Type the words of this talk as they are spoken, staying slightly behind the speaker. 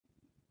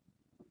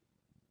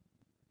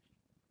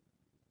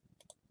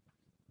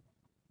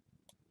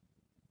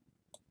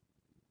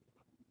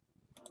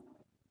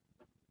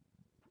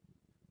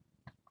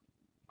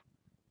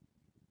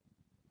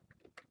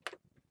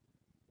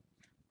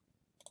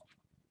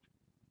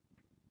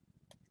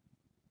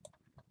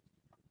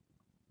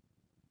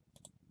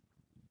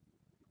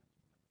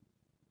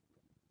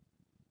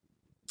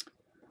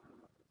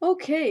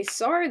Okay,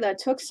 sorry that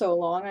took so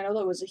long. I know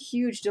that was a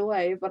huge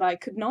delay, but I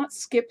could not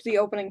skip the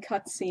opening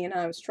cutscene.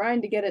 I was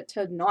trying to get it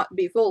to not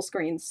be full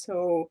screen,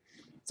 so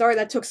sorry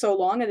that took so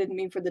long. I didn't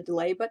mean for the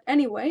delay, but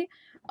anyway,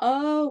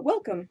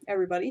 welcome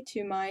everybody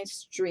to my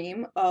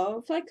stream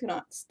of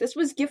Psychonauts. This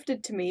was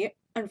gifted to me.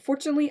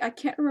 Unfortunately, I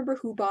can't remember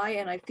who by,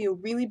 and I feel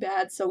really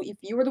bad, so if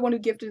you were the one who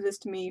gifted this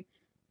to me,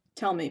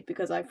 tell me,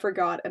 because I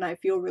forgot and I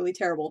feel really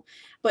terrible.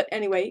 But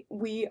anyway,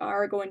 we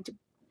are going to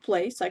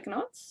play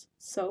Psychonauts,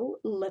 so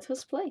let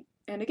us play.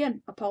 And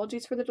again,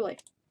 apologies for the delay.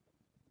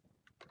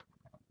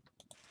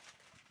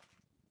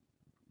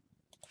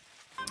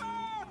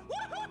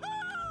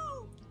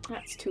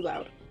 That's too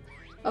loud.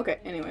 Okay,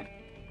 anyway.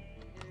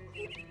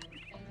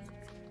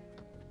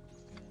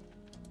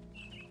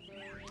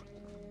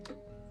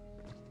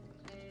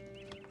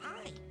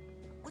 Hi.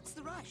 What's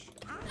the rush?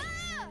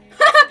 Hi.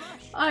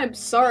 I'm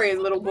sorry,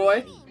 little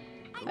boy.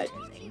 Anger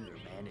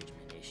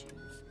management issues.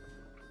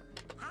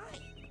 Hi.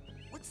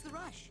 What's the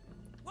rush?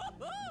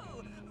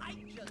 Woohoo! I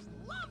just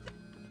love it.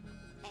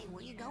 Hey,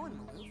 where you going,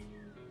 Maloof?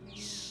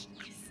 Shh!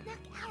 I snuck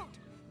out.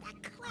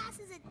 That class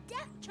is a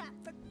death trap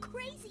for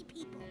crazy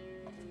people.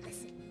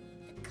 Listen,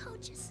 the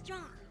coach is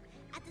strong.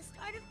 At the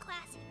start of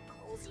class, he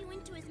pulls you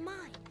into his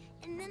mind,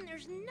 and then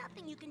there's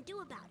nothing you can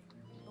do about it.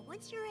 But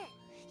once you're in,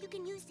 you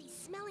can use these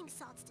smelling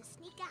salts to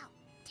sneak out.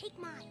 Take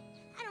mine.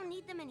 I don't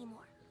need them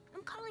anymore.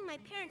 I'm calling my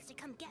parents to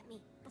come get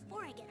me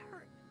before I get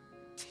hurt.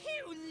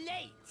 Too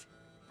late!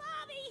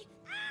 Bobby!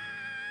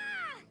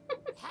 Ah!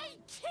 Hey,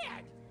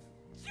 kid!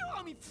 You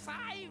owe me 5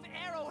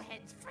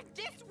 arrowheads for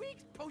this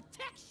week's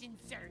protection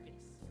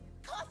service.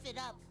 Cough it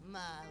up, my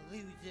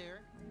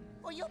loser,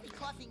 or you'll be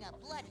coughing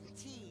up blood and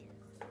tears.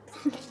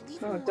 Hey, leave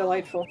him Oh, alone.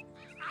 delightful.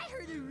 I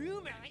heard a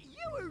rumor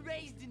you were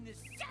raised in the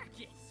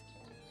circus.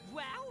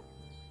 Well,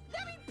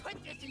 let me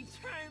put this in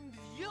terms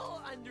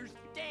you'll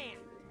understand.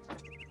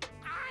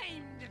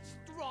 I'm the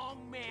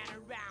strong man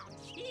around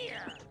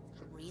here.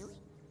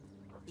 Really?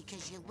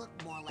 Because you look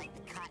more like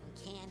the cotton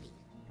candy.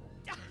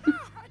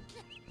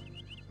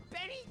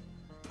 Benny,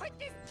 put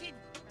this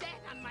kid's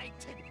death on my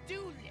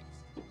to-do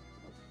list.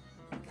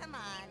 Come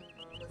on,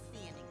 we'll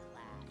see him in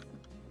class.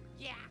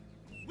 Yeah,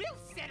 we'll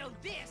settle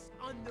this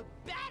on the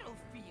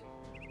battlefield.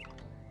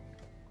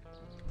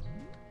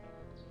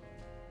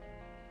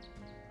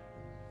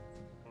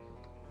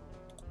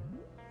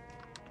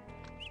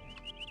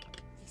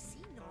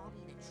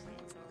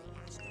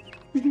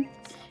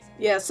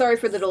 Yeah, sorry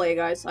for the delay,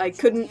 guys. I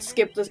couldn't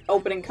skip the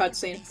opening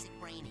cutscene.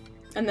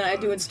 And then I had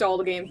to install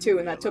the game too,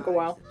 and that took a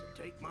while.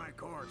 Take my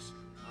course.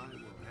 I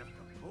will have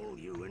to pull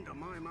you into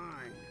my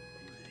mind.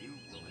 You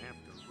will have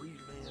to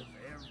relive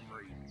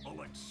every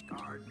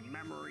bullet-scarred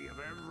memory of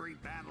every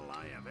battle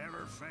I have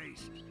ever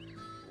faced.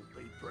 Won't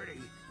be pretty.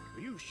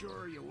 Are you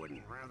sure you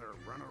wouldn't rather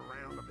run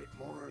around a bit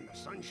more in the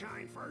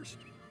sunshine first?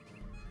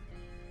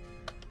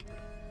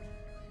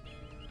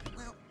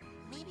 Well,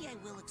 maybe I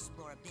will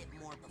explore a bit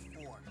more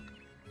before.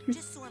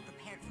 Just so I'm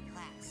prepared for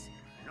class.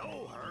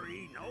 No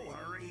hurry, no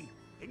hurry.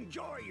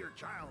 Enjoy your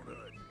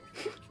childhood.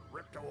 It's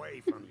ripped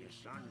away from you,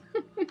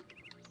 son.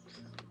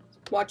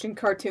 Watching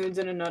cartoons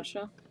in a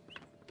nutshell.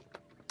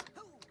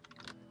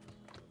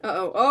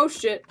 Uh-oh. Oh,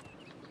 shit.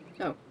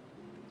 Oh.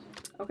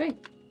 Okay.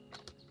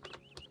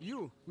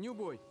 You, new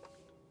boy.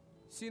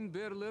 Seen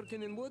bear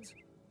lurking in woods?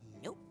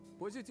 Nope.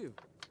 Positive.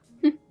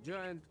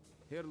 Giant,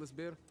 hairless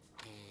bear?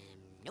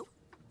 Nope.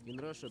 In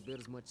Russia,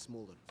 bears much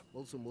smaller.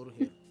 Also more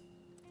hair.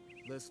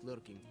 Less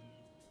lurking.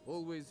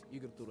 Always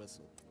eager to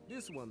wrestle.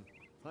 This one,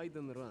 hide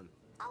and run.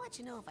 I'll let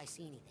you know if I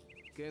see anything.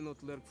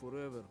 Cannot lurk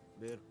forever,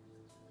 bear.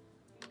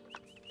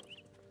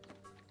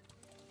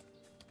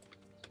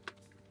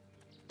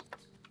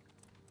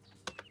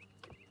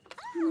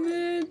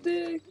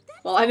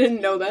 Well, I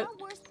didn't know that.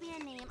 The worst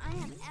band name I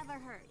have ever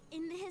heard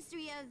in the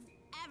history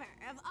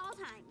of all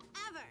time,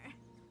 ever.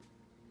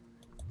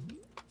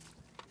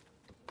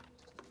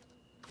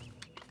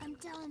 I'm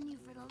telling you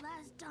for the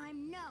last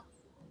time, no.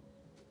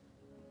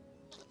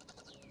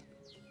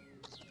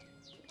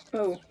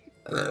 Oh.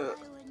 I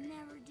would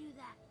never do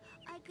that.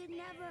 I could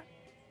never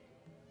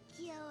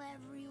kill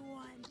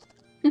everyone.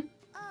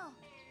 Oh,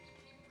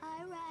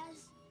 hi,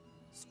 Raz.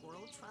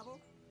 Squirrel trouble?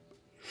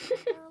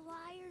 They're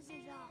liars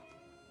is all.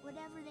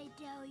 Whatever they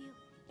tell you,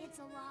 it's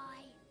a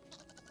lie.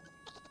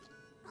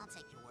 I'll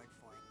take your word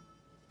for it.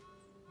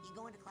 You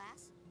going to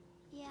class?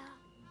 Yeah,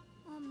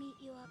 I'll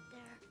meet you up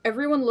there.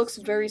 Everyone looks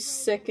very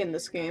sick in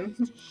this game.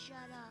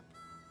 Shut up.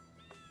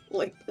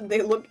 Like,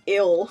 they look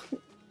ill.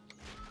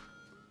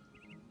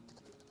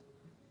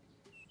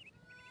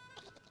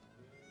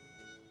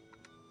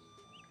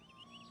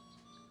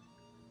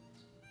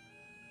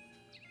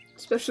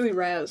 Especially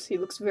Raz, he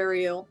looks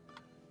very ill.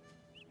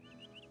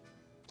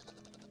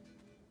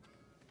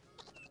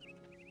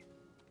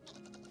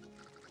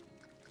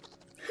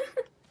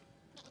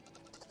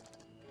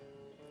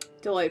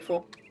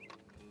 Delightful.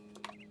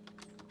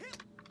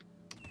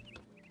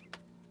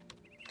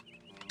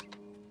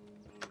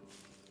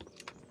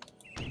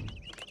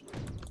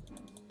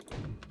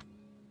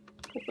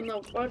 Open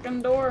the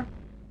fucking door.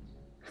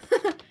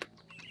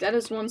 That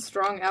is one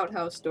strong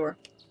outhouse door.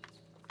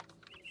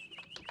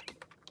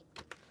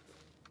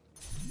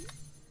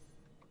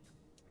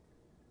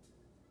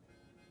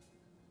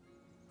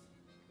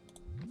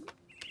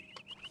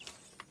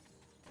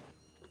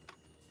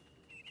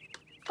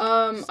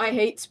 I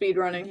hate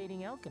speedrunning.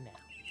 Dating Elka now.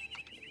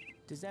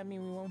 Does that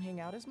mean we won't hang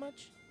out as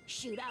much?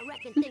 Shoot, I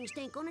reckon things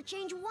ain't gonna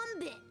change one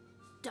bit.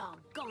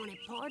 Doggone it,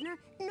 partner.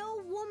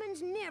 No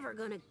woman's never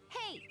gonna...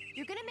 Hey,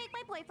 you're gonna make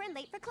my boyfriend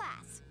late for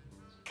class.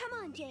 Come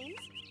on, James.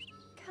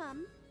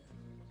 Come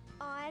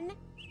on.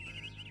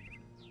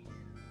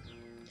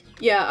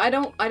 Yeah, I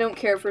don't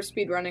care for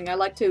speedrunning. I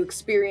like to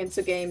experience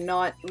a game,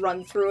 not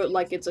run through it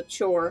like it's a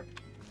chore.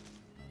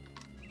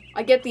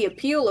 I get the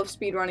appeal of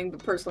speedrunning,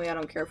 but personally I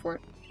don't care for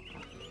it.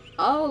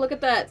 Oh, look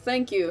at that.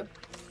 Thank you.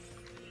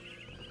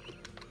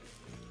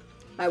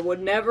 I would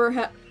never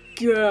have...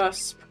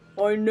 Gasp.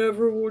 I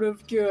never would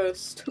have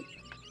guessed.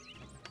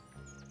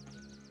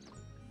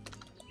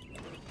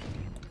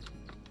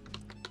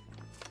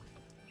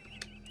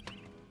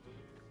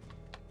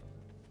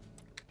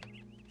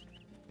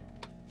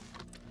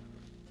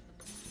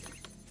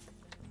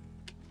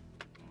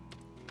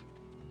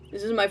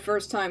 This is my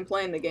first time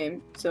playing the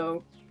game,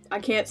 so I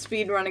can't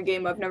speedrun a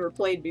game I've never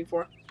played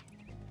before.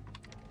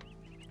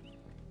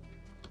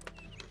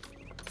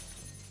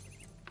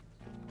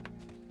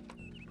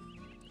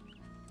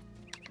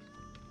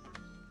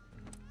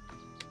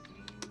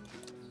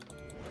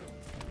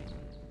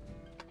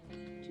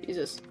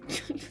 Jesus.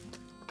 The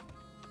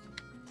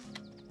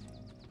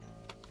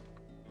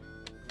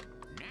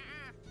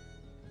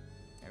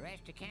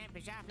rest of camp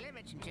is off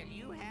limits until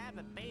you have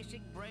a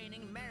basic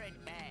braining merit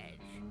badge.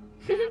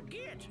 Now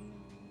get!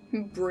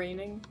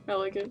 Braining. I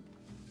like it.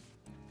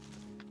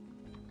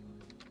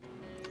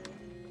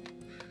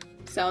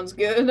 Sounds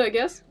good, I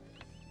guess.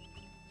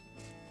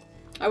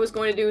 I was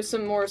going to do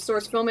some more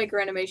Source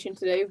Filmmaker animation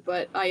today,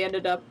 but I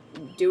ended up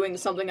doing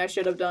something I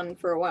should have done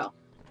for a while.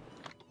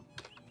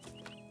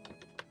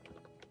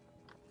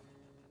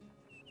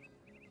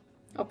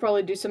 I'll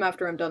probably do some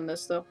after I'm done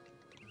this, though.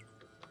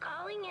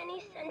 Calling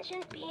any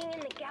sentient being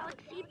in the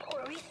galaxy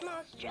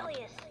Purisma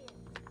Australis.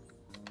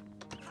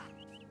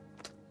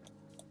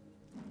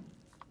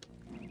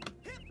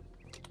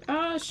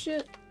 Ah,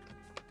 shit.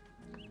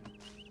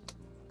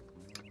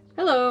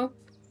 Hello.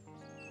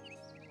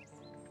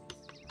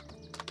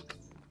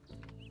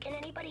 Can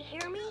anybody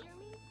hear me?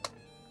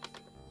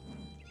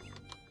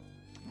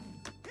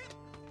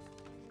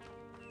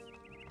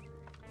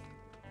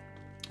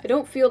 I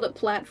don't feel that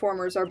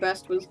platformers are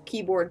best with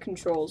keyboard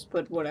controls,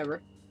 but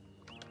whatever.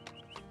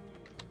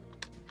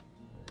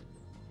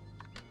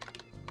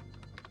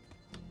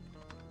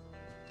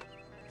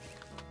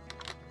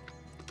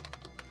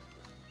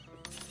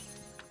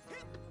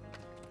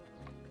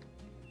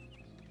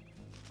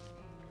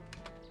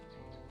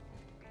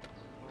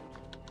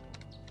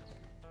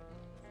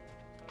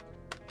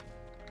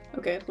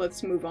 Okay,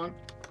 let's move on.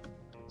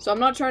 So I'm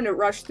not trying to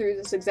rush through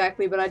this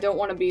exactly, but I don't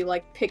want to be,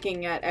 like,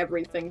 picking at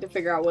everything to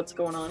figure out what's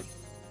going on.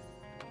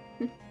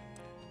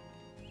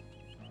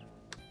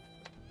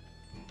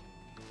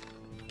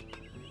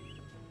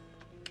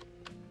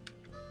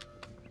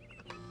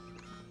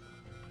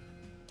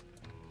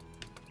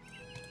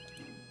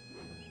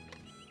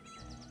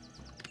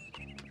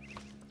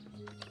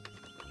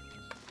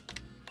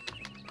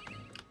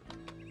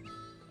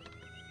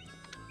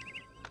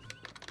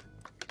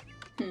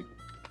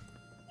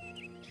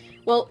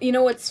 Well, you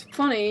know what's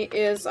funny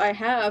is I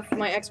have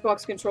my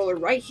Xbox controller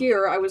right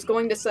here. I was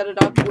going to set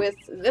it up with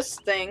this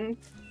thing,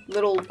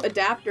 little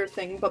adapter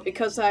thing, but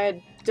because I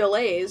had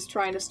delays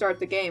trying to start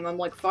the game, I'm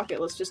like, fuck it,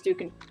 let's just do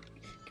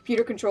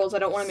computer controls. I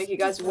don't want to make you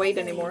guys wait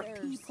anymore.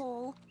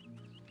 People.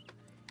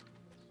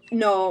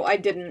 No, I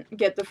didn't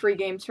get the free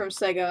games from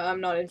Sega.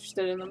 I'm not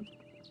interested in them.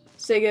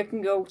 Sega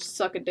can go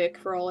suck a dick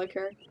for all I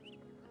care.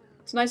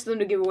 It's nice of them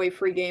to give away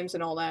free games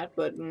and all that,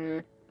 but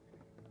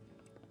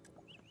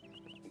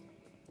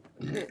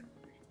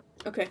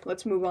Okay,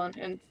 let's move on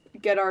and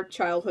get our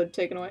childhood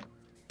taken away.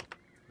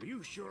 Are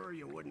you sure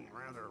you wouldn't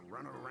rather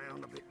run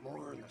around a bit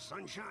more in the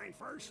sunshine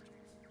first?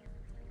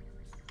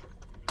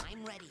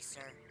 I'm ready,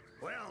 sir.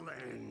 Well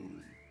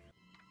then...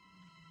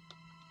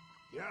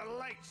 You're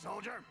late,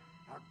 soldier.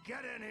 Now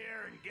get in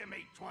here and give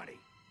me 20.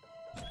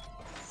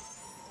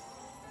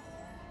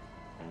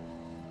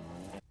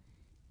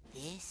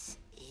 This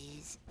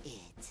is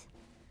it.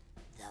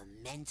 The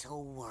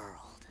mental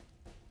world.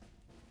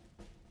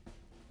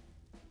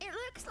 It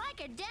looks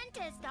like a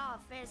dentist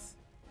office.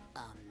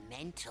 A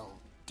mental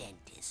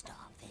dentist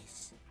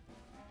office.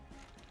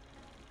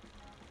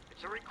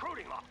 It's a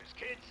recruiting office,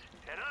 kids.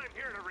 And I'm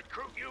here to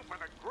recruit you for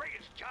the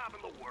greatest job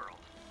in the world.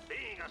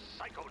 Being a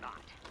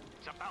psychonaut.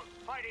 It's about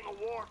fighting a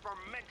war for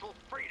mental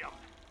freedom.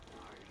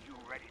 Are you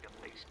ready to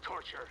face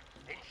torture,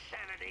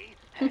 insanity,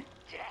 and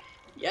death?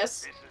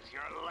 Yes. This is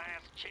your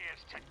last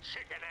chance to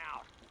chicken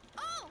out.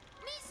 Oh,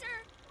 me, sir.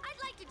 I'd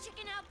like to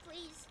chicken out,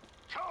 please.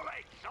 Too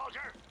late,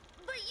 soldier.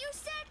 But you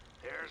said...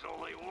 There's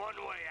only one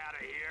way out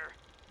of here.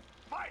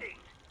 Fighting.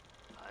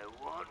 I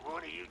want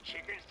one of you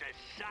chickens to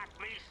sock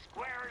me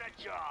square in the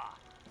jaw.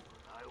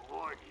 I I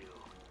warn you.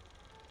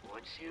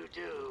 Once you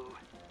do,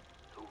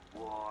 the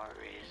war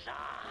is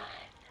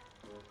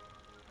on.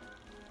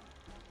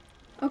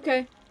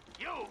 Okay.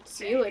 You,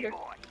 See you later.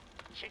 boy,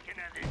 chicken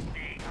of this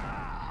thing.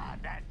 Ah,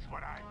 that's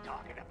what I'm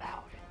talking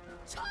about.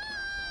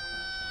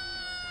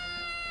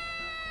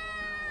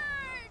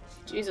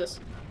 Jesus.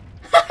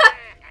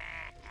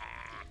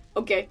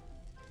 Okay.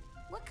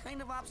 What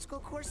kind of obstacle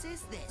course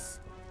is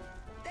this?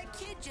 That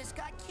kid just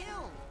got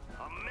killed.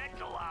 A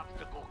mental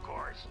obstacle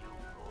course, you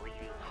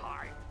bleeding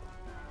heart.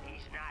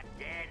 He's not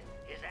dead.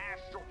 His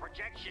astral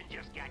projection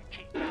just got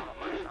kicked out of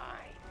my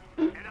mind.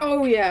 And I'll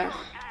Oh, kick yeah. your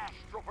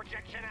astral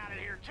projection out of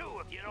here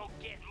too if you don't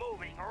get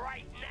moving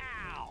right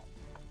now.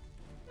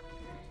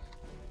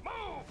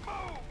 Move,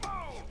 move,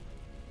 move!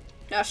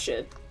 Ah,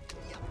 shit.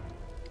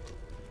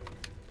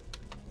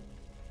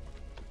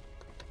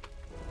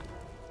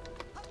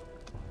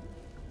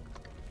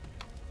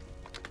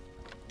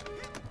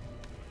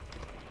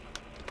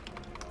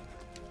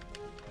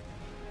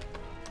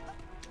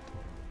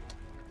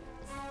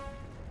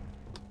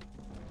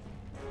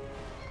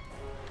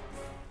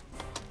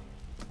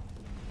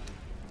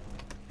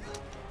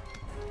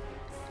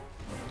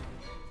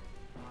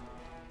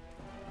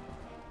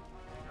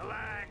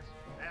 Relax.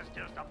 That's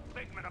just a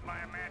figment of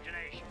my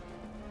imagination.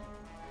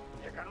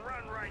 You can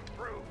run right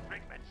through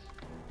figments.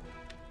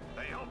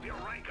 They help you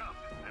rank up,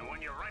 and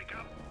when you rank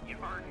up, you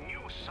earn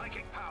new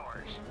psychic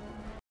powers.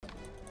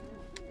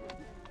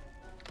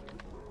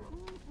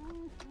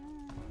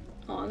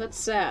 Aw, that's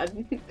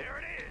sad. There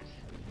it is.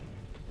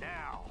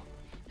 Now,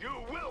 you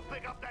will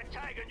pick up that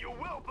tag and you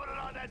will put it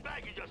on that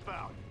bag you just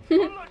found.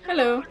 Unless you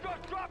Hello. want to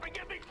just drop and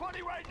get me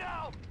 20 right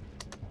now.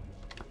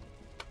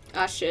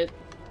 Ah, shit.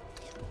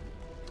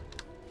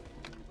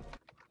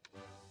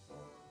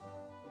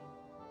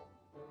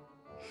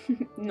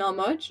 Not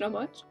much, not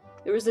much.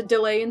 There was a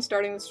delay in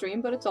starting the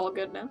stream, but it's all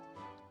good now.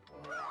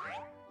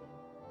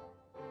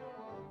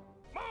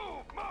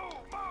 Move, move,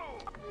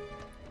 move.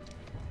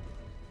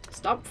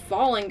 Stop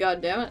falling,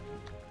 goddammit.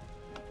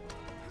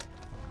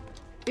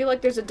 I feel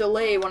like there's a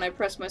delay when I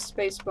press my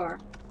spacebar.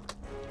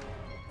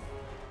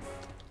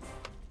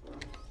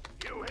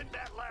 You hit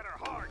that ladder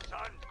hard,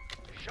 son.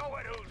 Show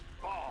it who's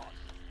boss.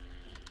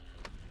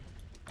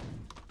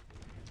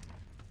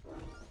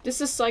 This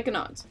is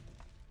Psychonauts.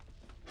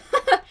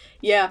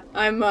 Yeah,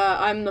 I'm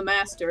the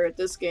master at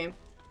this game.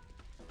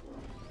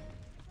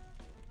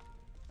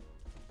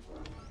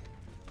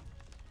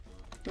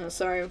 Oh,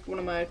 sorry, one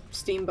of my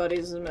Steam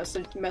buddies is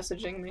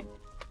messaging me.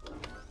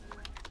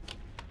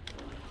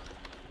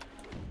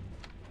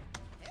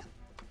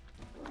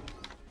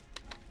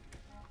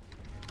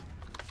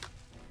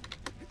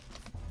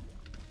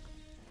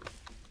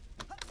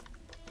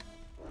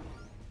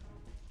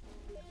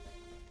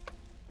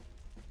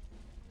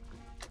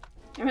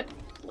 Damn it,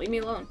 leave me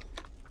alone.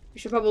 We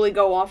should probably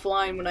go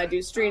offline when I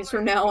do streams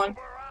from now on.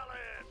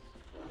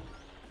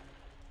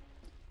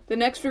 The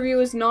next review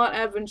is not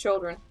Advent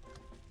Children.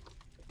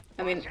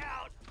 I mean, Watch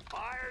out.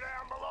 Fire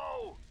down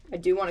below. I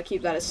do want to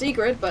keep that a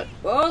secret, but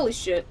holy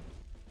shit.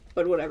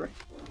 But whatever.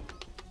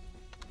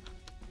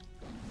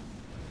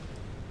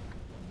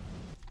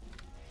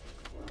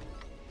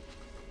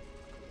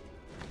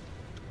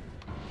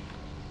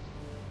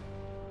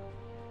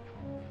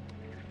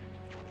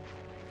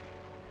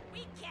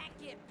 We can't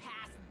get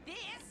past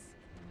this.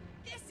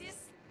 This is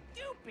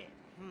stupid.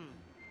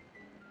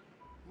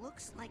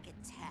 Looks like a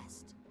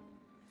test.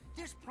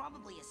 There's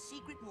probably a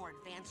secret, more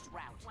advanced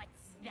route.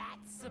 What's that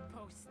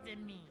supposed to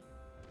mean?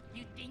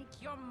 You think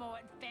you're more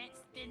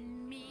advanced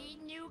than me,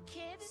 new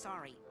kid?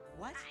 Sorry,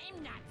 what?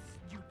 I'm not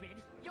stupid.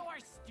 You're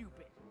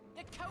stupid.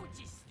 The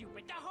coach is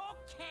stupid. The whole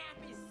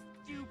camp is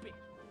stupid.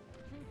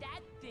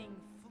 That thing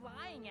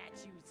flying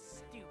at you is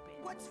stupid.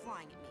 What's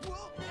flying at me?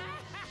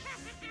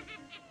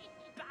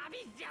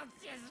 Bobby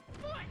Zeltz's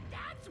foot,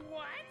 that's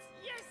what!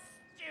 You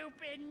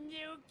stupid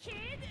new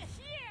kid!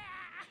 Yeah!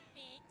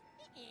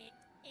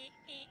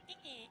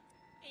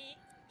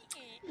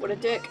 What a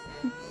dick.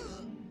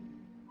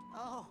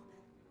 Oh.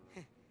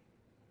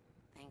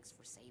 Thanks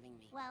for saving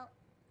me. Well,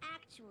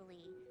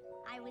 actually,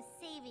 I was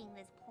saving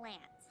this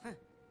plant.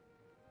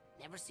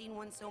 Never seen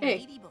one so Hey.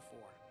 meaty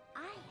before.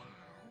 I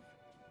have.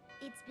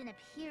 It's been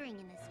appearing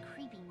in this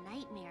creepy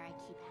nightmare I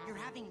keep having. You're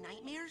having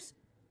nightmares?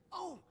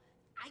 Oh,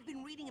 I've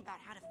been reading about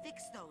how to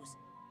fix those.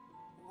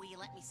 Will you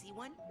let me see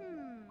one?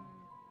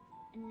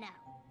 No.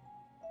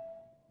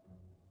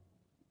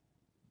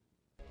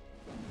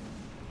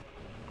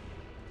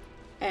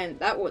 And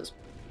that was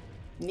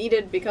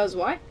needed because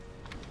why?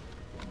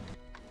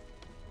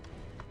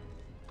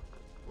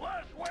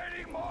 Less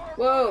waiting, more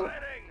Whoa.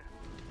 fighting.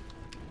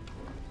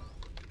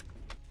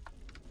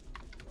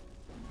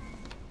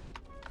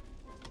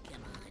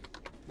 Come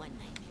on, one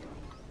nightmare.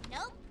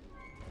 Nope.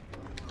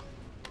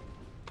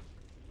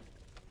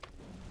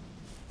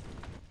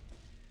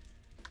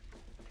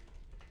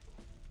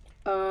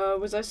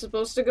 Was I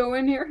supposed to go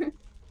in here?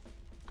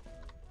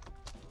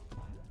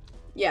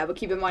 Yeah, but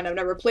keep in mind, I've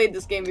never played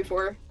this game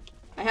before.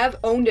 I have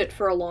owned it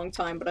for a long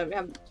time, but I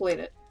haven't played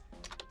it.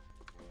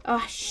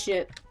 Ah,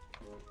 shit.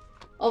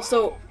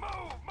 Also,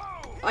 Move,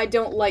 I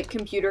don't like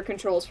computer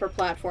controls for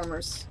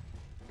platformers.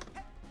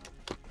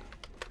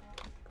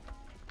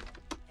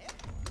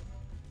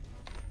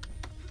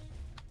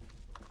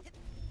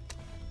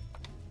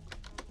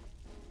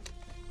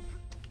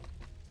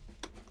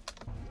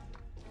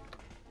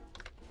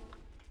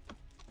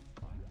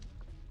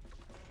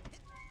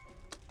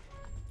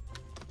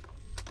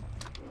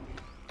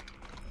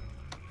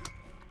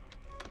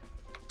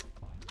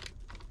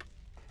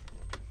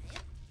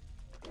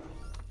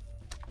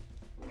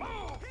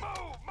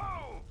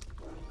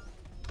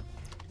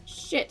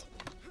 Shit.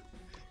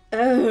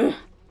 Ugh.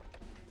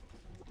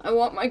 I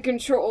want my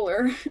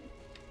controller.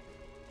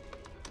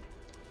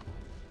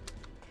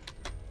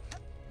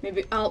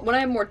 Maybe when I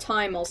have more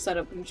time, I'll set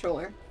up a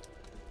controller.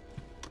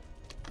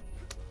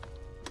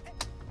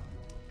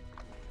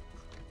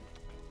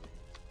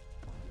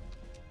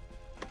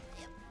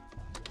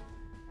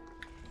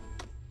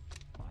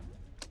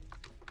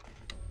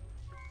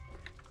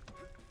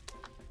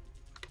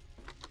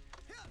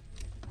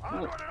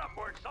 Oh.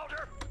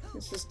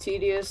 This is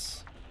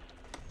tedious.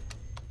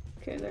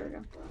 Okay, there we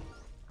go.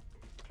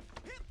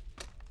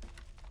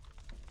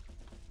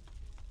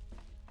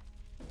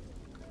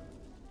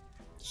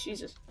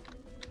 Jesus.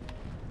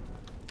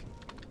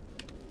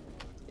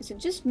 Is it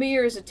just me,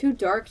 or is it too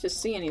dark to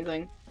see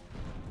anything?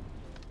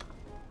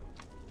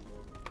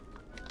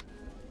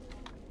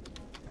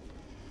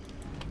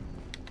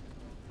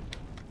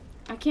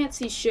 I can't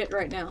see shit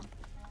right now.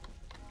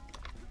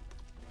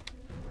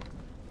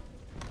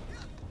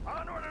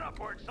 Onward and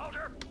upward,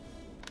 soldier!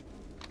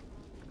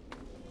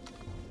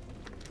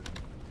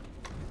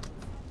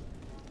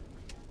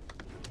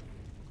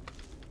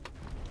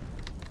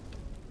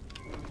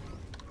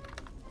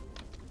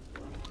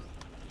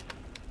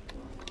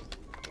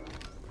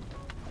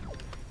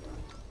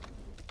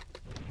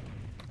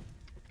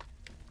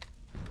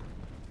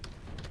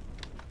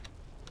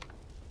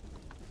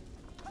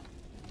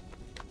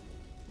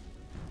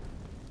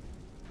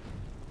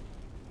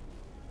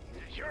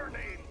 Is your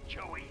name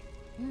Joey?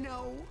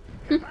 No,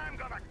 'Cause I'm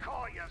gonna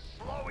call you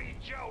Slowy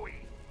Joey.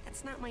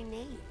 that's not my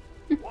name.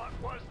 What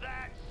was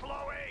that,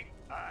 Slowy?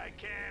 I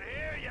can't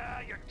hear ya.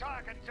 You're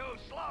talking too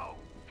slow.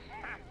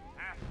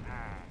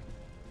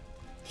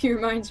 He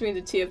reminds me of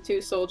the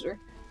TF2 soldier.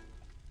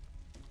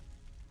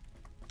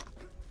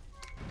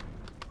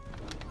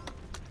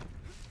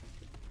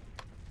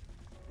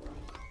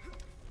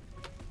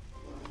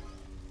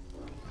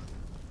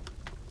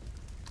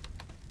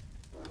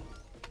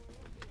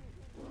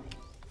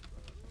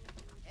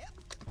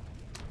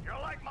 You're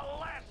like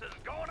molasses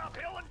going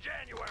uphill in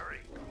January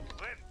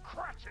with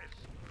crutches.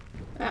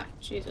 Ah,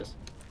 Jesus.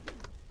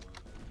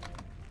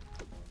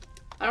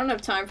 I don't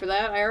have time for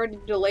that. I already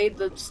delayed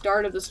the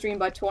start of the stream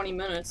by 20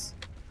 minutes.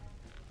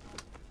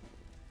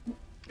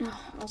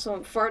 Also,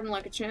 I'm farting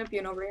like a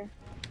champion over here.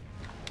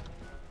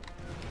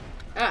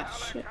 Ah, Now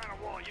shit. that kind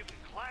of wall, you can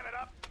climb it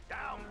up,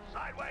 down,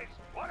 sideways,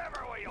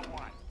 whatever way you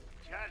want.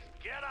 Just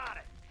get on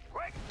it,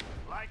 quick,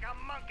 like a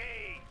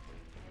monkey.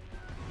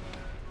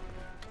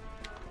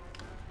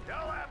 You'll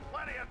have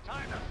plenty of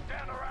time to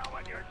stand around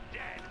when you're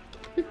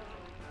dead.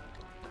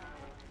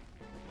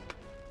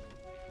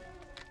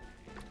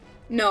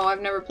 No,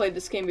 I've never played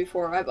this game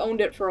before. I've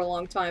owned it for a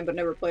long time, but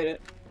never played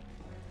it.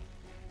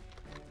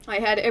 I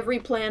had every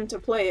plan to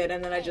play it,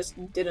 and then I just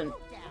didn't. Down,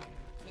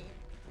 kid.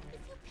 If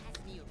you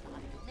pass me your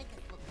body, you'll make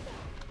us look bad.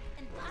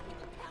 And Bobby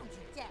will pound you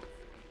death.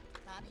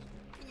 Bobby,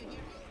 can you hear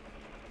me?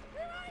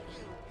 Where are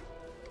you?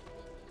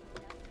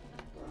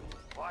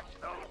 Watch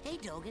those. Hey,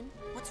 Dogen,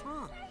 what's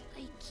wrong?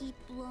 I keep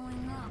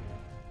blowing up.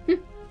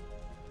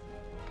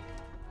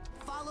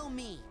 Follow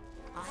me.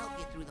 I'll help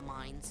you through the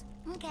mines.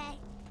 Okay.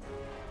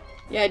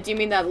 Yeah, do you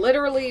mean that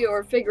literally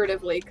or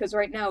figuratively? Because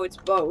right now it's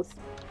both.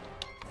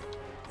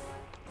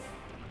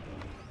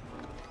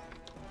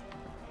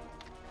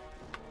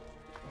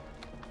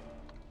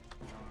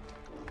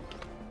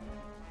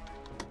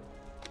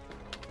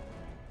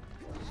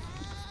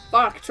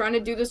 Fuck, trying to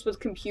do this with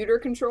computer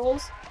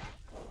controls?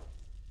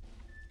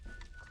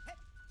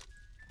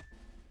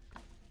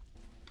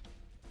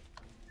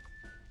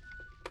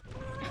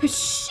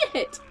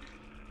 Shit!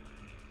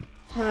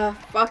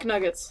 Fuck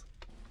nuggets.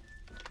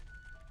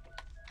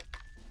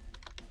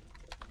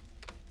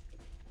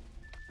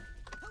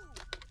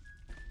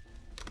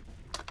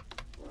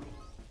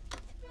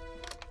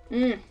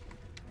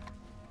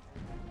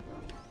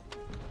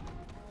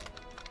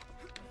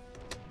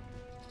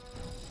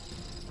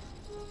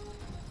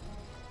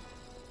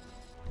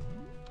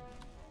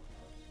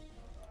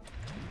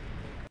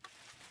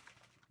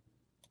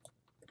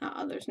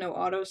 Ah, there's no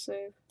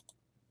autosave.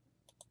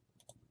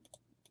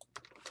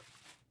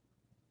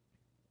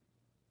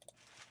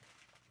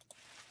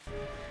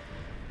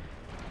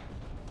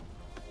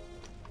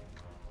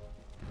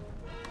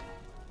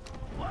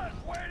 Less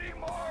waiting,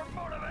 more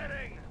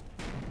motivating.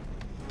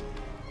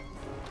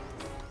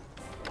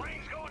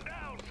 Plane's going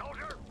down,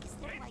 soldier.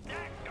 Hit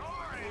that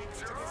door and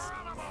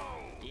Geronimo.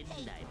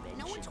 Didn't I mention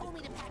No one told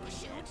me to pack a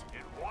chute.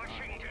 Did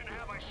Washington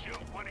have a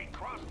chute when he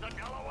crossed the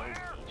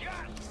Delaware?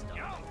 Just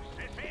jump,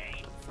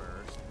 sissy.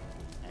 first,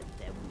 and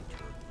then we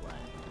turn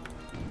left?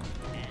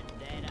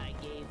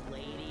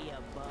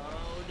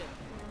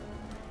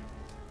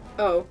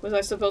 Oh, was I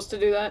supposed to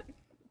do that?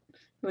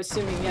 I'm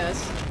assuming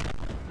yes.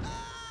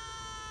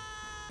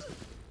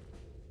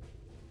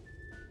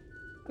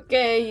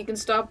 Okay, you can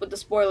stop with the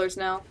spoilers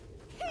now.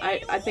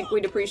 I think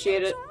we'd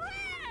appreciate it.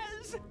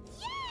 Raz!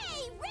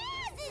 Yay!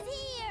 Raz is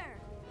here!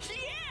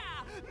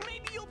 Yeah!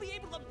 Maybe you'll be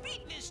able to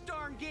beat this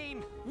darn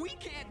game. We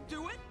can't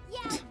do it.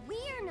 Yeah,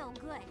 we're no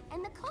good,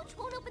 and the coach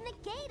won't open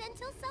the gate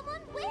until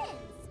someone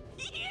wins.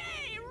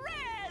 Yay,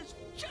 Raz!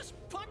 Just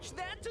punch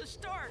that to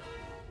start.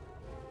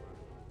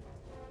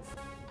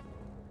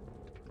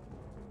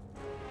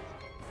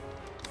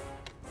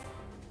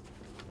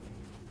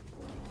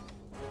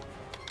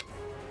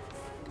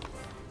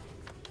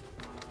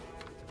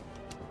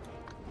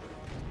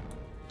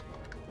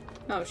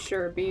 Oh,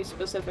 sure, be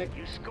specific.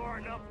 You score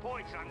enough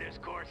points on this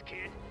course,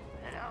 kid,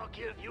 and I'll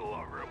give you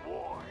a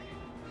reward.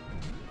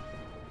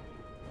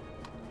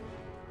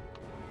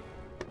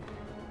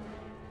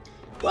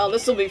 Well,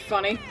 this'll be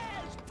funny.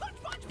 Raz! Punch,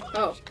 punch, punch!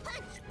 Oh.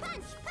 Punch,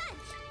 punch,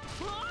 punch!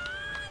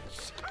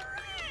 Punch!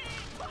 Hooray!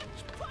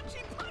 Punch,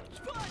 punchy, punch,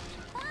 punch!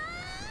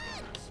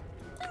 Punch!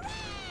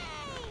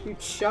 Hooray! You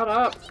shut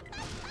up.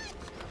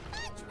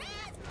 Punch,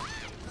 Raz,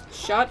 punch!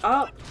 Shut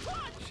up.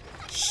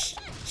 Punch!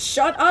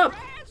 Shut up.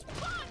 Raz,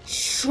 punch!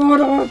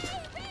 Shut up.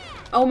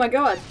 Oh my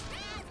god.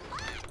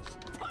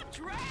 Punch,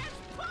 Raz,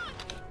 punch!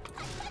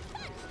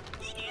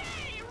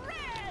 Yay,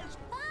 Raz!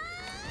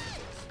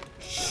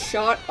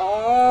 Shut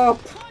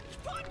up. Punch,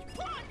 punch,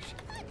 punch!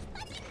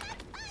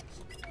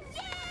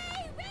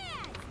 Yay,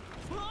 Raz!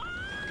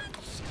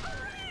 Punch!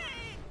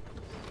 Hooray!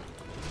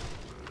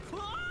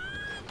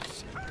 Punch!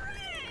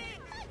 Hooray!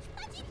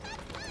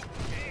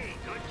 Hey,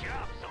 good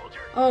job,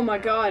 soldier. Oh my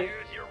god.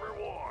 Here's your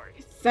reward.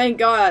 Thank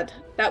god.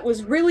 That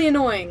was really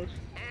annoying.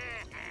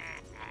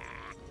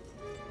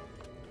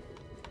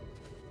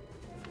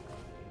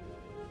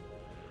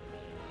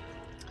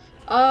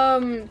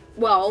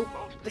 Well,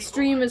 the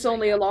stream is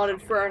only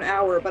allotted for an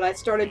hour, but I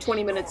started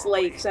 20 minutes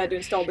late because I had to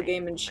install the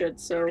game and shit,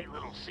 so,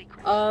 Little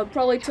secret.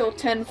 probably till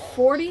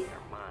 10:40,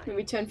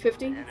 maybe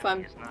 10:50, if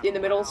I'm in the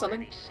middle of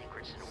something. Any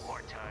secrets in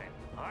wartime,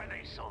 are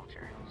they,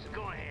 soldier? So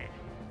go ahead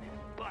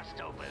and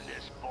bust open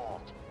this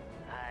vault.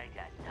 I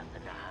got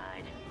nothing to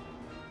hide.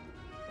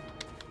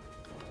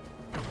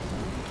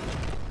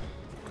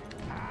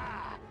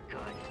 Ah,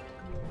 good.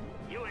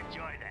 You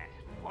enjoy that.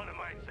 One of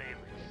my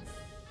favorites.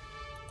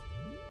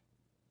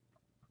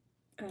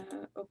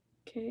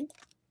 Okay.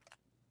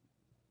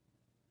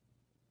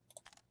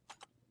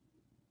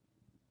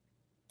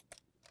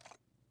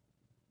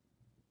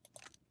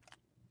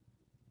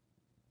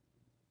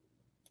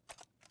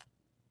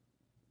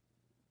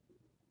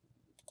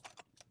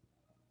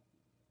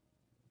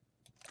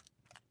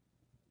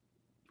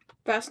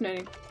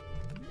 Fascinating.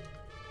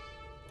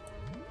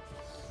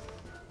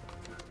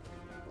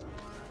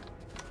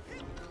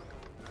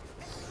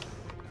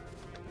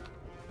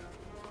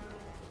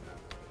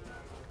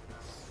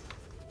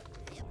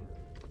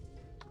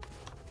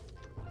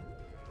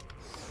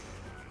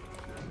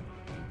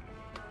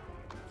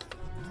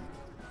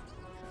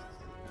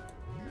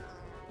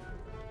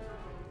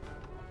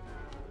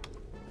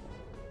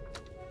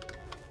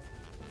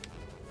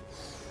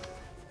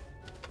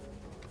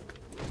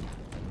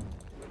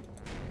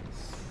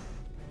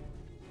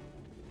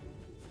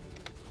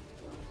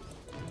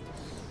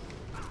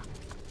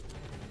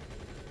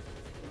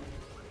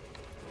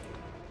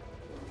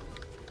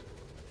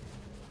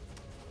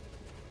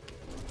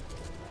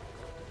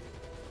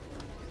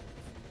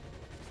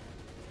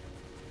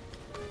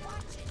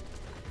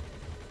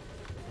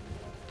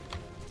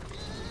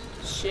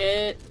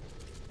 Shit.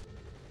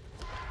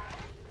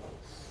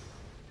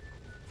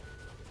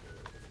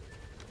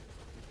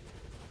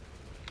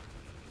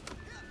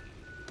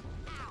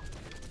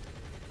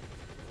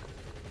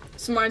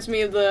 This reminds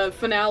me of the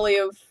finale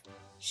of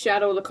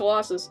Shadow of the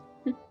Colossus.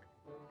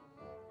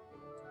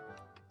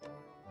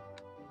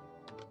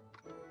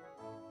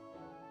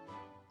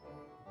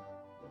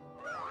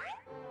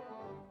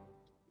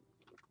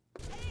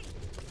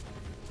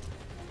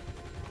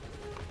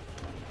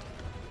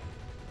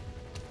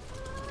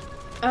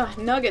 Ah,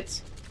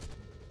 nuggets.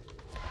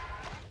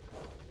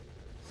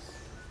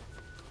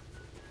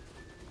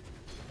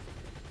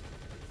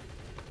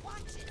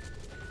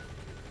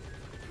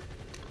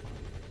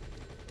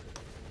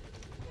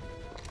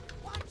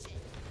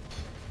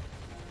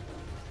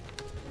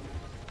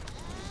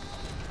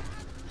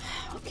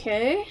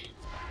 Okay.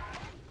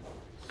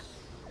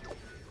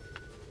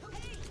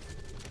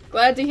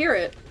 Glad to hear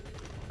it.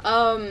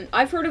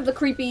 I've heard of the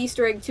creepy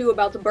Easter egg too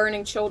about the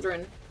burning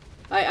children.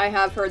 I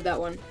have heard that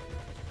one.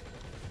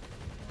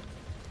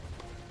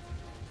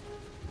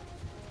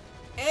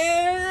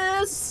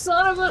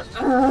 Son of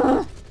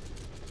a...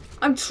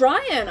 I'm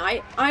trying!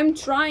 I'm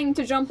trying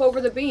to jump over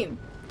the beam.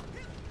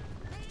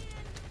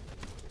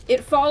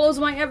 It follows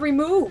my every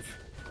move.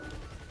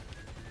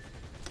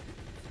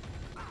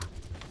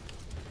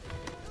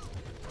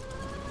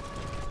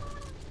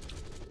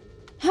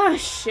 Ah,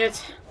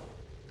 shit.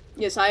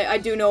 Yes, I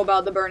do know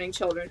about the burning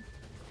children.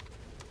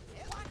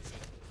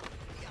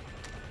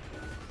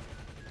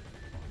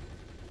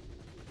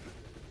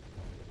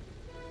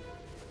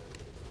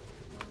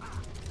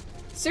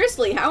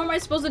 Seriously, how am I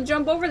supposed to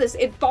jump over this?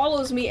 It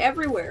follows me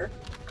everywhere.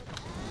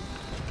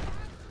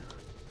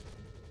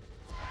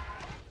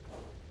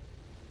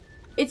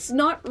 It's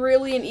not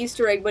really an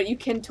Easter egg, but you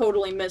can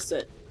totally miss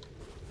it.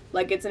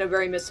 Like, it's in a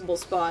very missable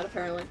spot,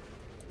 apparently.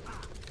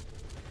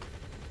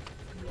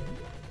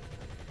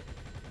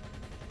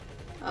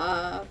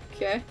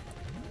 Okay.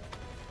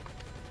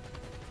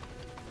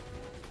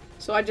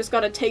 So I just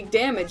gotta take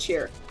damage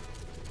here.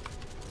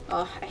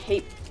 Oh, I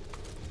hate...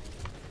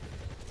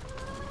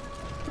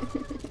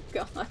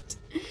 God.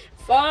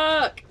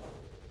 Fuck!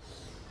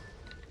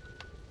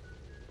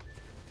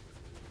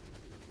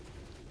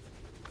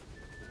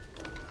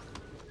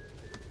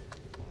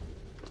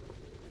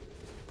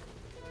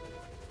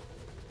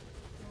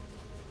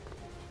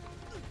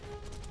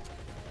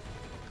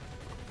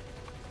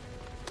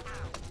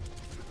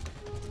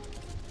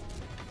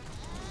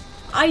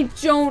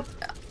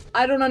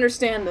 I don't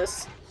understand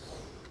this.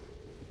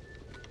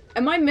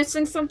 Am I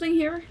missing something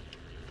here?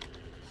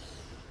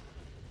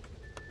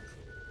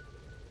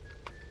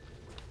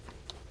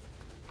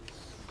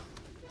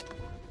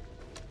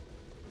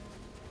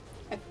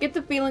 I get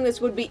the feeling this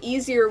would be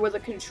easier with a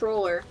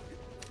controller.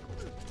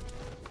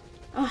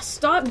 Ah,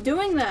 stop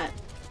doing that!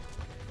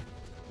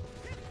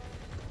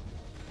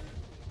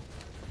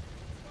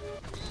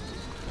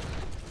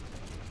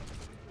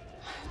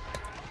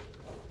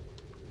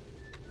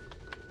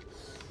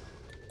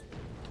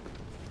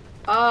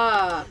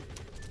 Ah,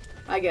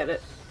 I get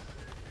it.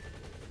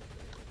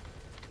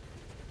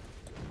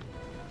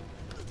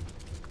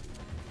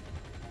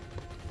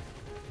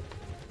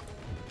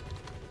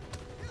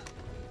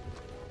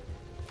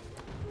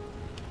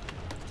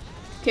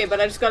 Okay,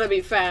 but I just gotta be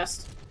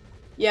fast.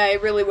 Yeah,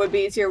 it really would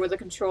be easier with a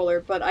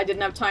controller, but I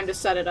didn't have time to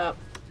set it up.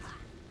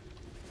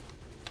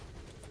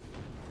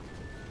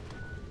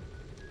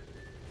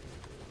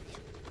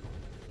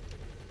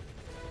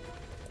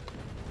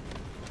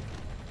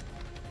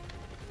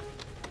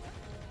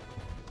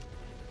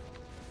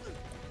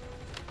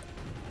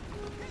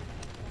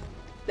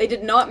 They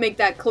did not make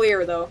that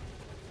clear, though.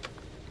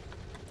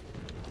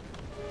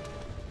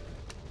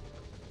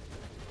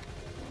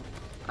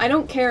 I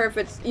don't care if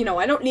it's, you know,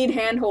 I don't need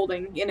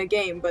hand-holding in a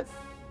game, but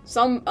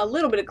a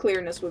little bit of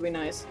clearness would be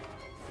nice.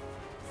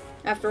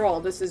 After all,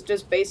 this is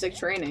just basic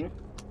training.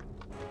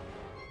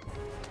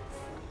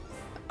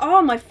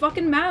 Oh, my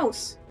fucking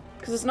mouse!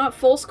 Because it's not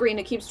full screen,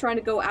 it keeps trying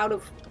to go out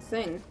of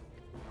thing.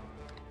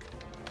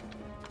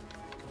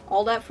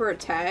 All that for a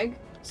tag?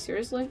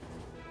 Seriously?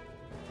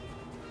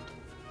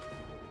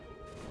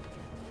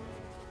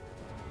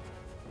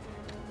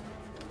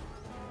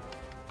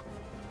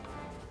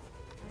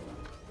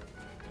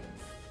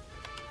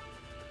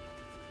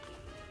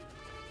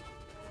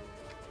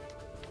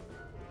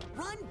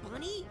 Run,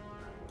 bunny!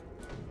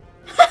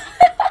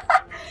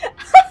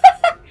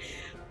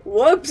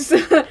 Whoops!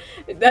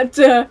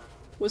 That,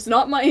 was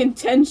not my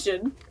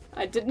intention.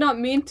 I did not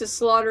mean to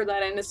slaughter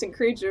that innocent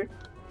creature.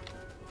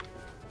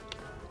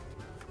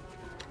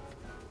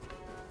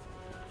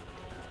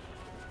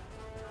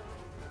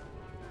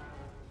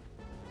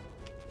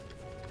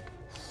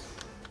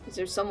 Is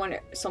there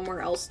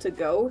somewhere else to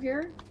go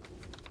here?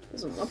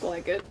 Doesn't look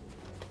like it.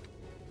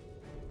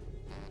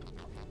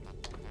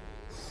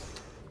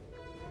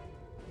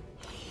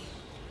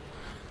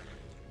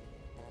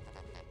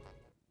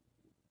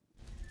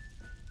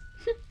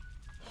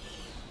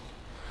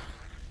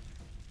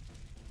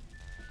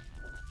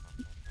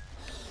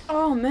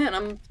 Oh man,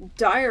 I'm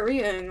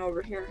diarrheaing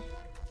over here.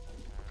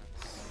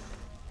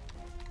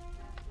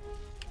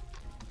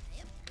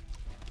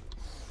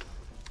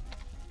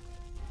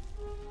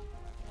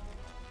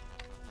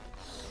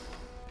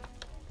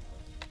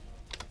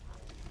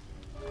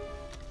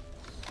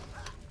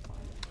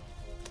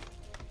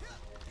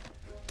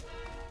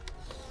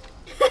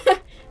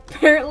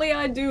 Apparently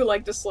I do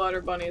like to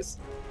slaughter bunnies.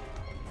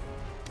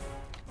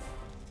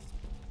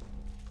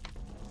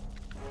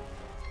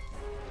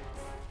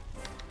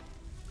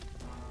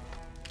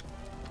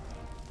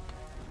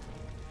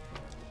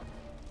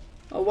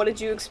 Oh, what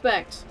did you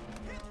expect?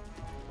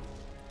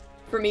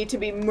 For me to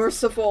be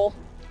merciful?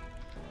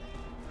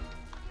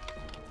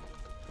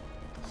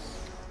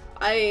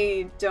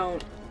 I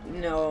don't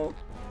know.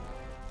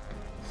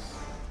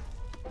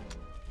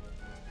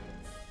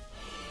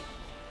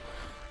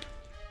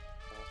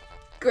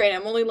 Great,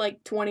 I'm only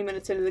like 20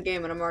 minutes into the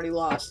game and I'm already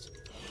lost.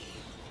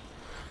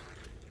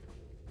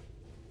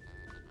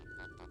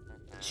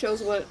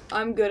 Shows what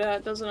I'm good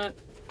at, doesn't it?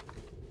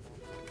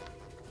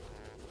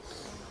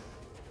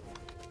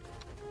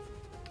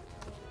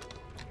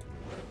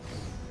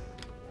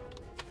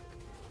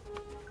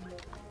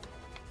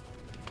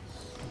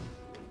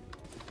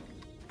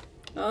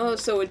 Oh,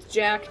 so it's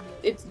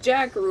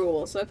Jack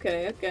rules.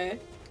 Okay, okay.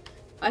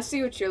 I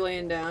see what you're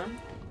laying down.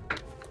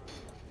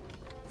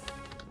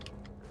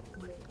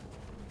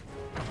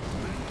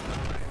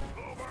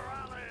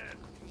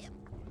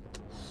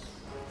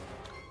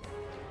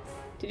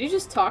 Did you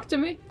just talk to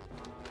me?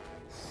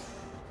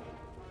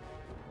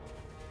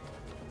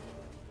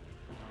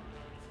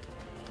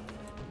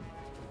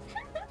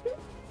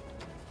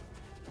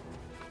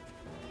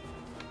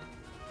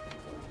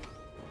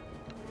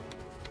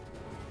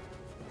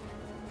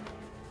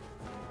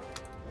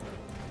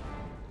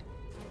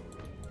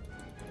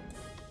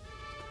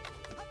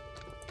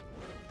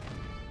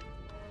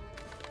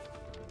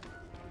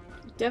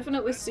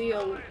 definitely see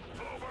a...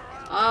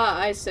 Ah,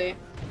 I see.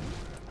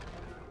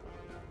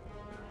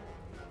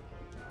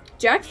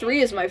 Jack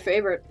 3 is my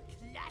favorite.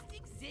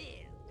 Classic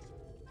Ziv.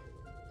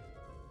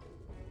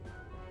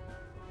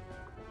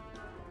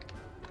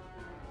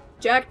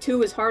 Jack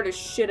 2 is hard as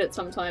shit at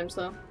sometimes,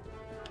 though.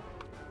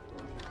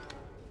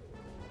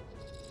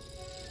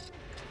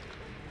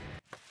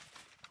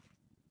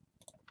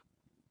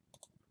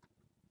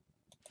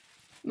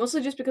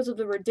 Mostly just because of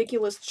the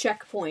ridiculous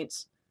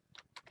checkpoints.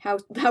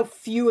 How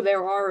few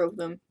there are of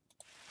them.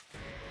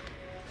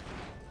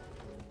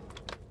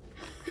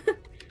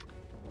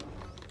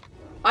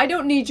 I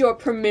don't need your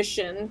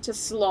permission to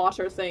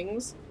slaughter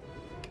things.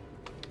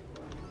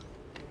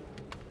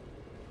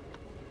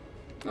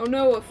 Oh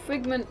no, a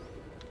figment.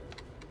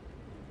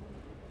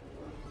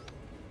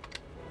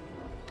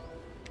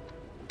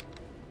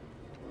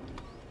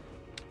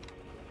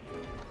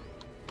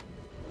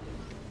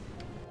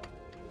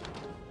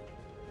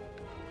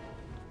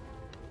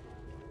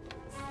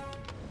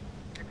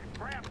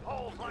 Grab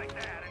poles like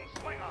that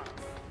and swing on them.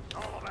 It's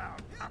all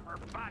about upper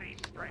body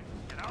strength,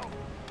 you know?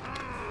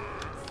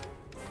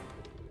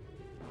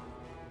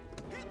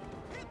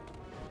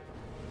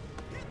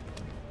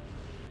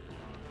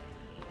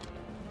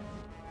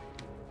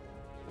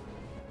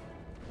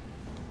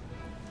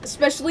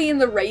 Especially in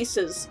the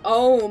races.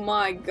 Oh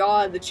my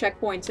god, the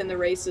checkpoints in the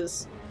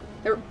races.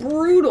 They're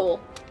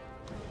brutal.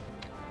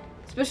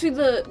 Especially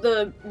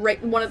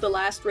one of the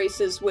last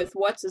races with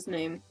what's his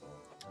name?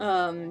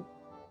 The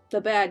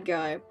bad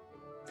guy,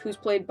 who's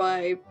played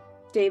by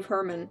Dave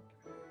Herman.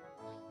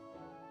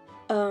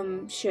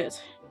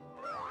 Shit.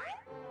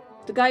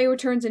 The guy who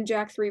returns in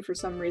Jack 3 for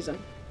some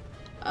reason.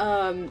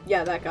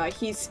 Yeah, that guy.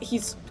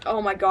 He's,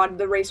 oh my god,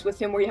 the race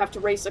with him where you have to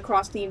race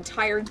across the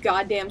entire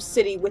goddamn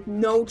city with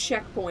no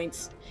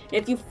checkpoints.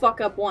 And if you fuck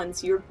up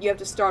once, you have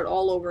to start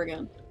all over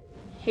again.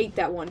 Hate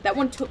that one. That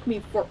one took me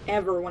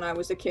forever when I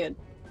was a kid.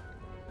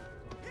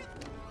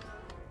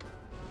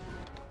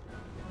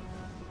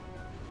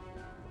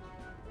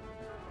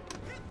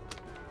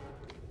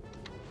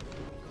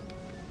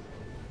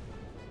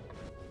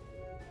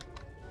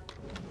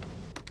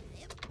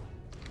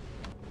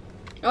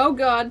 Oh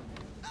god.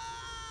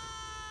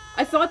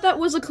 I thought that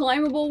was a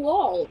climbable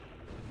wall.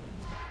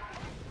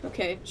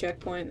 Okay,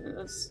 checkpoint.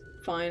 That's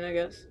fine, I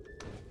guess.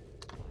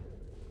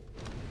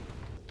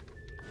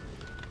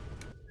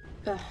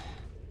 Ugh.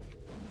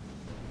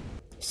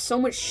 So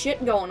much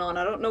shit going on,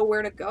 I don't know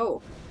where to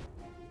go.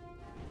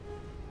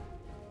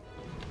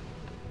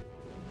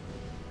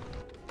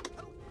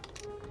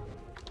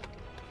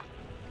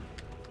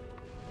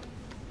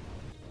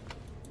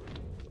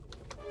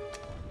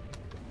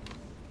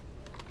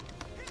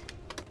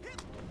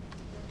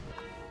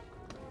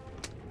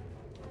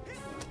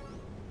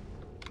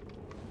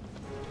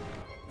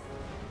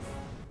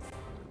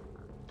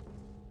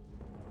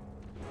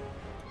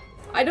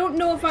 I don't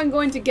know if I'm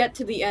going to get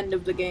to the end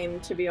of the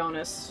game, to be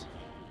honest.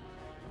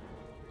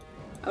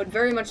 I would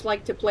very much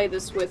like to play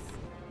this with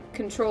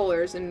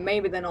controllers, and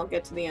maybe then I'll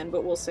get to the end,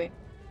 but we'll see.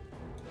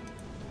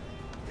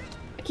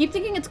 I keep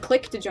thinking it's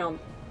click to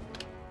jump.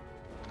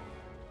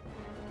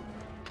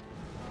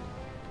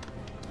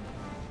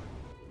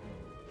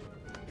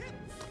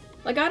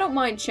 Like, I don't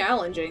mind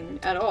challenging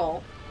at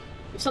all.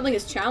 If something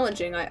is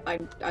challenging, I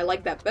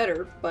like that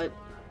better, but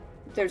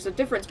there's a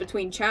difference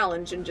between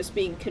challenge and just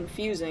being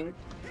confusing.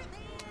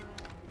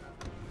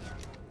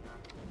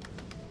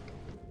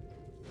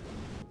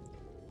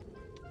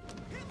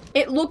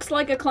 It looks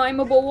like a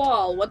climbable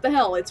wall. What the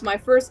hell? It's my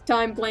first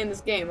time playing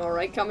this game,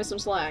 alright? Cut me some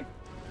slack.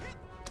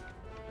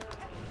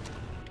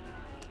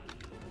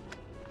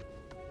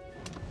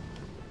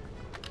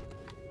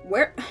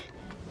 Where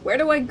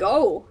do I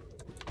go?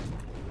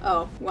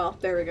 Oh, well,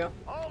 there we go.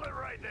 Hold it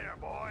right there,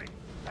 boy.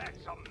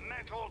 That's a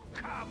mental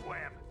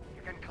cobweb.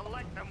 You can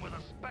collect them with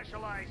a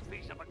specialized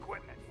piece of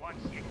equipment once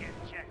you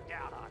get checked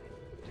out on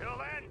it. Till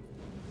then,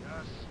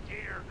 just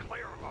steer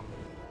clear of them.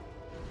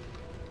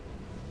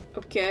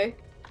 Okay.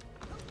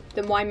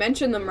 Then why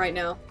mention them right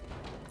now?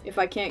 If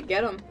I can't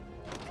get them.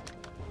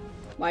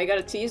 Why you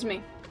gotta tease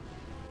me?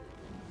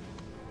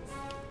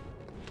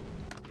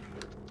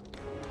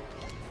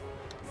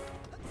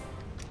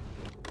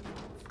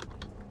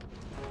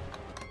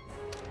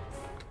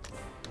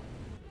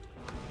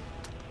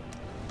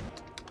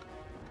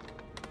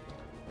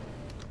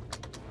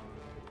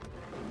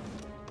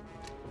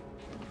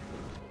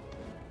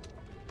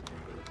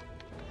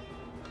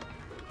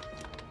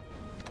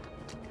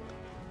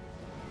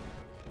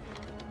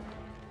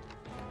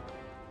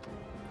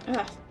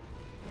 Ugh.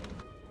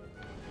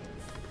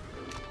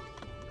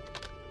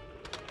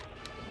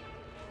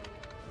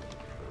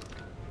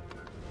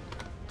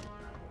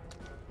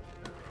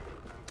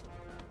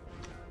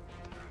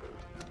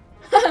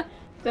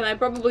 Then I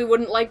probably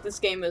wouldn't like this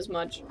game as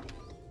much.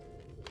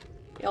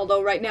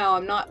 Although right now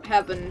I'm not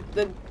having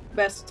the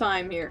best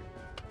time here.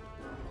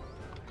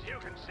 As you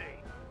can see,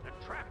 the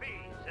trapeze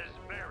is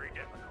very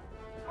difficult.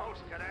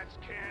 Most cadets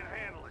can't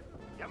handle it.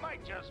 You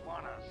might just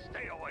want to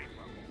stay away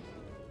from it.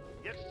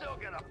 You still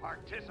get a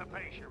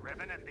participation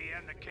ribbon at the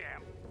end of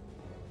camp.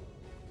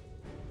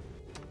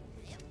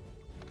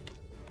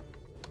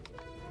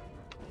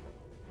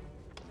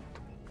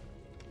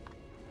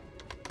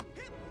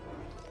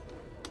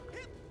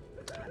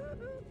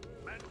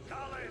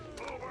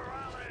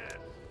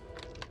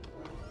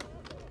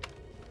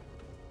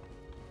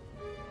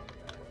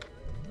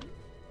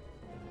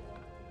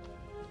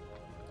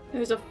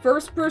 There's a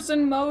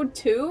first-person mode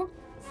too?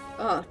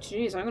 Oh,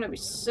 jeez, I'm gonna be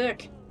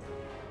sick.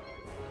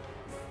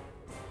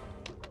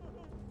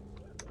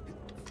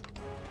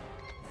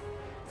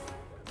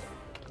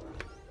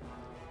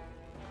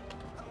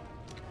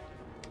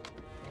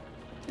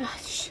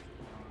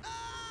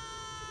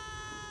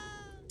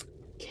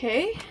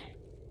 Okay.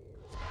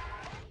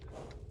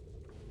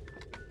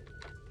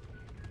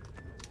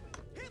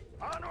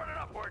 Onward and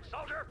upward,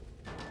 soldier!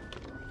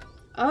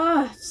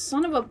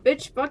 Son of a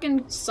bitch,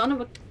 fucking son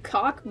of a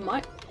cock,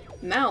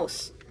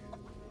 mouse.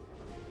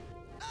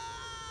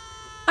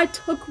 I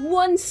took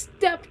one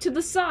step to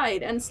the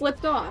side and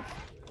slipped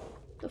off.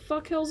 The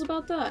fuck hell's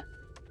about that?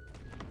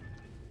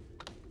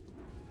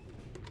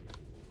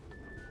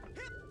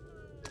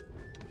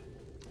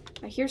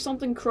 I hear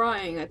something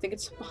crying. I think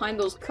it's behind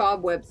those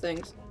cobweb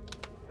things.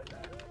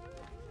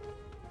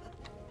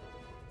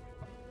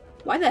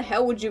 Why the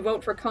hell would you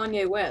vote for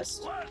Kanye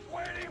West? Less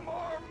waiting,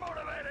 more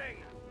motivating!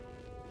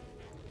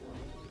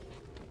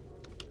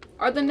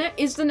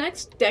 Is the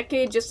next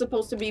decade just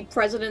supposed to be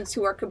presidents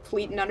who are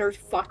complete and utter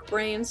fuck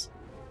brains?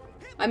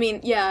 I mean,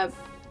 yeah,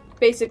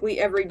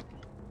 basically every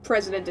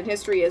president in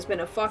history has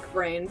been a fuck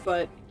brain,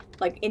 but,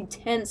 like,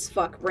 intense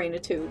fuck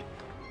brainitude.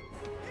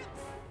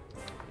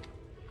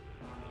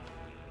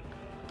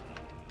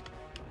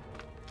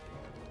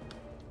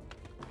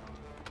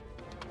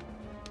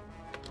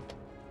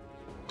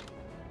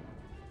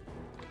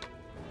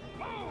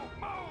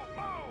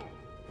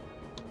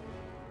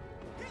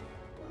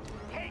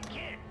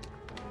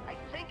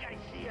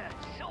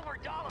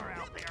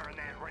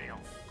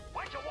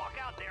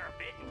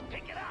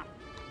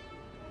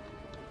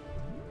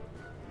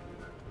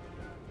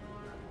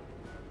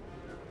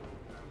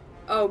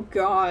 Oh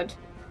god.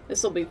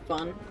 This'll be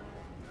fun.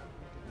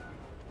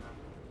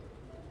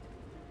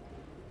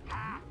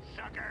 Ha,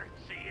 sucker!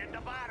 See you at the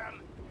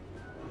bottom!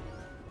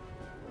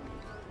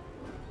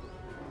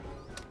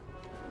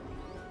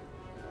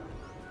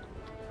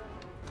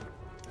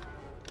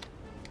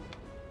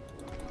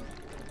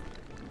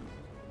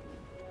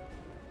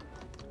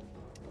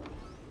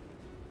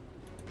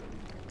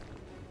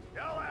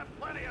 You'll have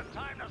plenty of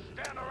time to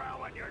stand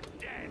around when you're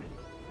dead!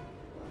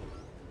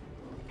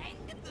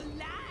 End of the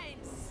line,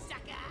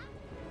 sucker!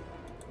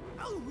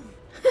 Oh!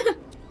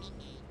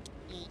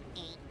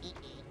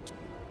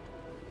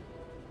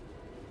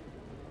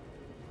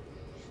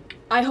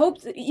 I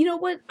hope that, you know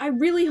what? I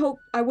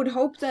would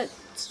hope that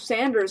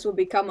Sanders would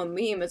become a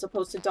meme as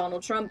opposed to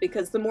Donald Trump,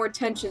 because the more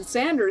attention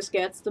Sanders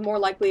gets, the more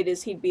likely it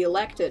is he'd be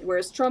elected,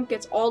 whereas Trump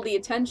gets all the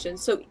attention,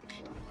 so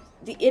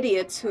the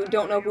idiots who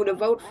don't know who to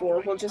vote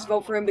for will just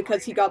vote for him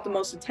because he got the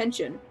most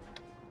attention.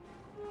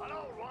 An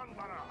old one,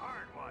 but a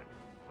hard one.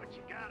 What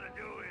you gotta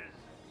do is...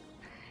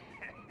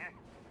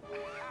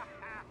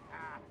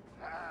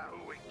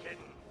 who we kidding?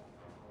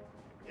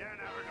 You're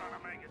never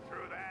gonna make it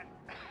through that.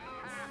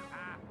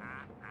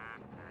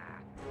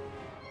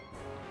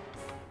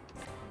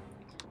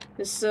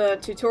 This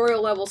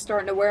tutorial level's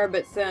starting to wear a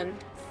bit thin.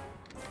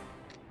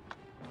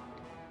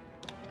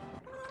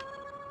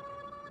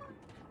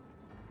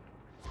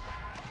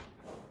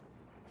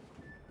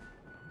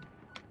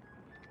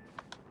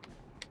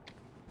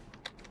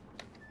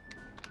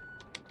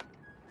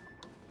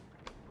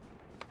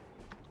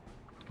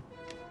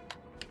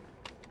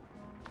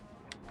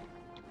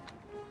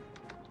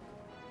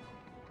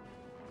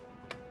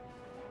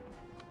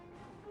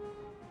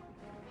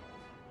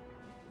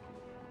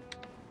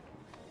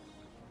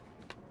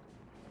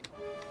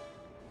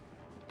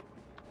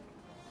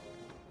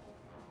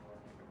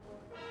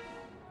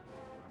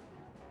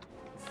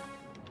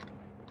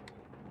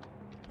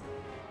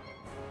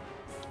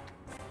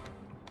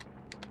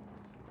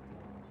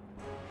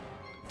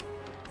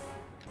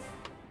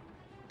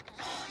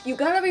 You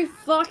gotta be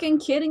fucking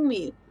kidding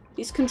me.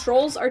 These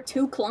controls are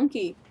too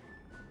clunky.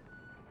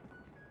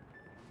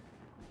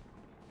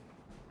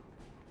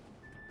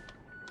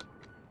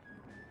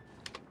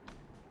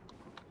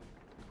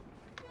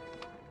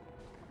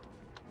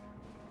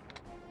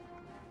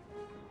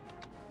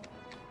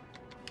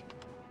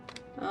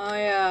 Oh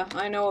yeah,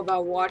 I know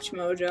about Watch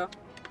Mojo.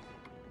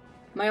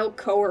 My old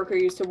coworker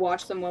used to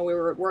watch them while we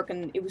were at work,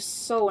 and it was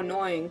so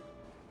annoying.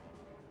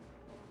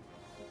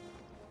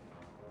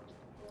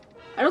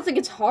 I don't think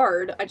it's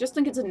hard, I just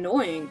think it's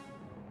annoying.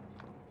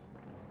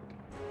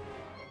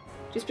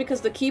 Just because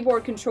the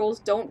keyboard controls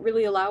don't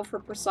really allow for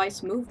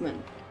precise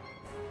movement.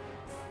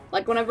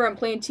 Like whenever I'm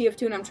playing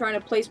TF2 and I'm trying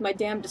to place my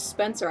damn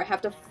dispenser, I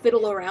have to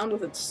fiddle around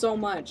with it so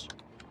much.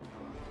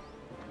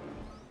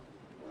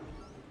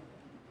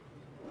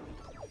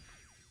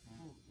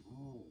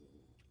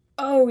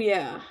 Oh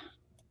yeah.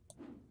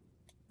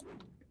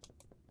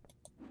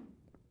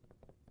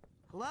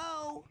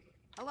 Hello?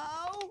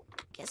 Hello?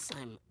 Guess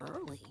I'm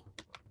early.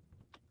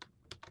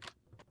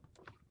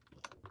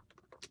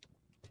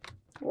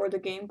 Or the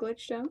game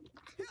glitched out.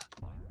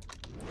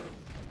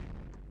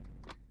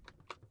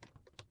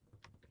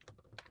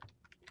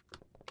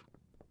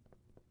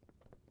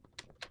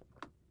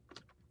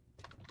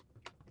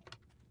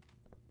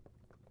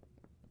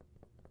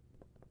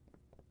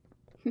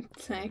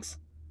 Thanks.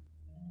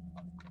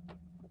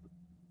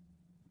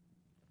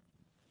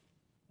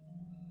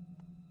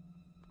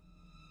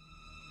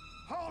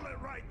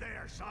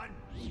 son.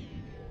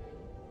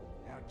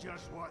 Now,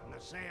 just what in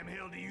the Sam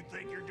Hill do you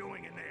think you're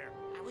doing in there?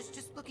 I was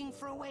just looking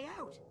for a way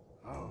out.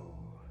 Oh,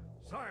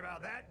 sorry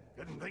about that.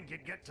 Didn't think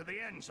you'd get to the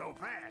end so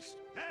fast.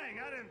 Dang,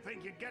 I didn't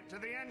think you'd get to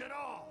the end at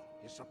all.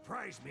 You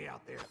surprised me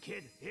out there,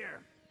 kid. Here,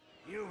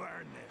 you've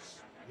earned this.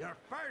 Your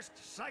first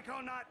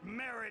Psychonaut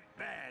Merit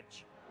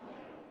Badge.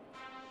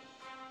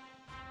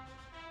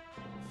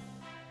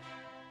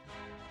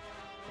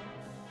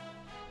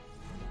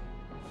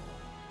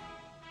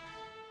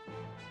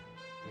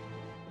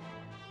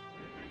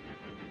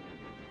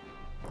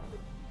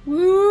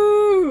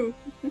 Woo!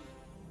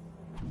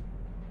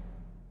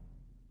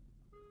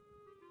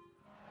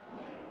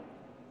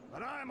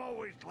 But I'm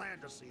always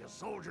glad to see a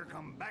soldier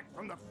come back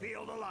from the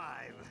field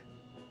alive.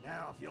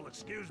 Now, if you'll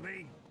excuse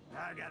me,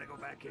 I gotta go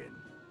back in.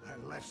 I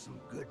left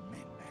some good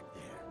men back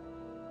there.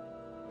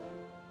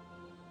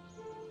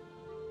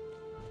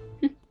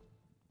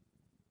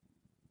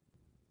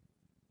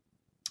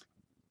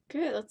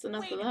 Okay, that's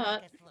enough Way of to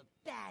that. make us look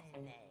bad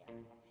in there.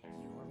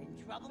 You're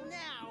in trouble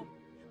now.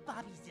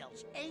 Bobby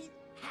Zilch ain't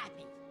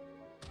happy.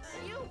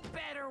 You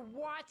better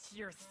watch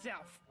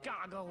yourself,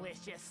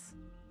 Gogglelicious.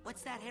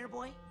 What's that, hair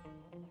boy?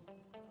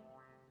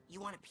 You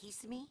want a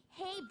piece of me?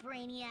 Hey,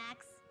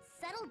 Brainiacs,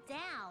 settle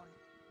down.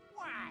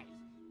 Why?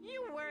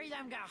 You worried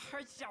I'm gonna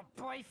hurt your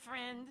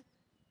boyfriend?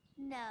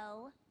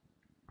 No,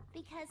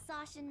 because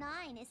Sasha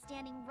 9 is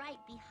standing right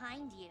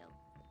behind you.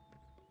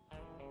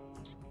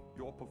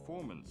 Your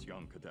performance,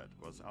 young cadet,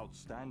 was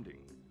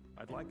outstanding.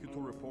 I'd like you to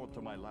report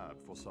to my lab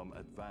for some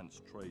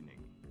advanced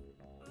training.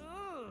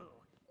 Ooh,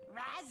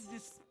 Raz the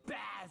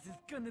Spaz is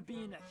gonna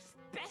be in a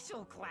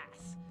special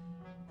class.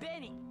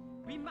 Benny,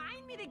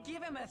 remind me to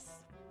give him a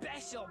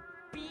special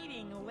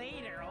beating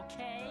later,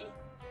 okay?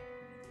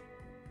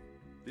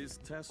 These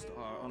tests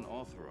are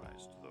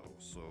unauthorized, though,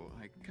 so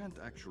I can't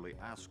actually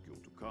ask you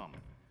to come.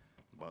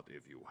 But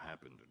if you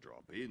happen to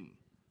drop in,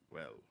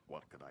 well,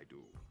 what could I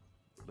do?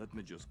 Let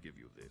me just give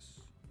you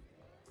this.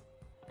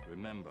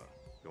 Remember,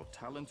 your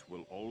talent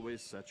will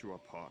always set you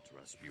apart,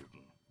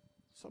 Rasputin.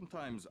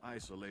 Sometimes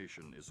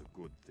isolation is a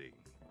good thing.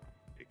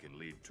 It can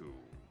lead to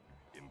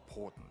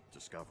important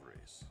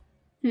discoveries.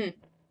 Wait!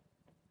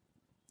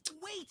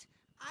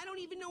 I don't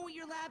even know what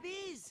your lab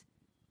is.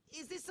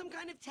 Is this some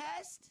kind of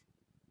test?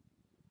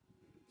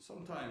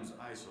 Sometimes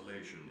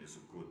isolation is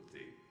a good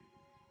thing.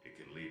 It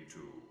can lead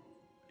to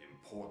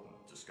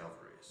important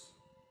discoveries.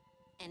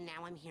 And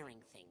now I'm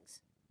hearing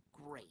things.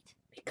 Great.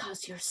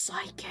 Because you're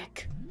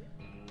psychic.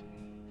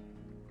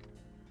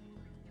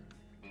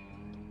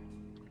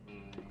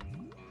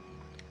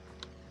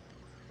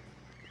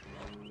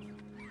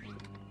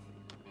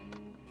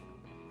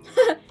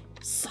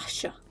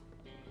 Sasha.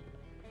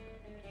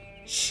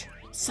 Shh,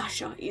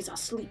 Sasha is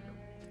asleep.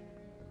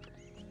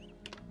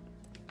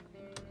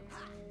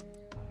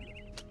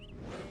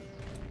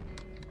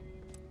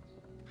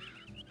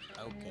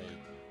 Okay,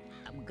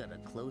 I'm gonna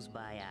close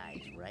my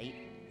eyes, right?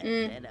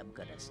 And then I'm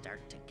gonna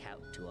start to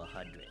count to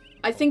 100.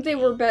 I think they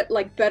were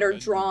better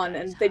drawn,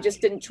 and they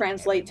just didn't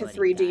translate to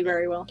 3D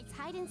very well. It's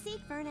hide and seek,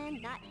 Vernon,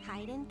 not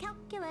hide and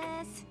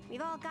calculus.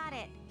 We've all got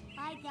it.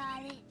 I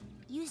got it.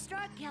 You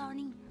start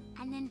counting,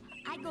 and then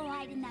I go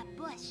hide in that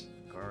bush.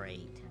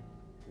 Great.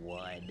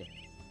 1.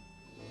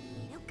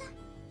 Luca,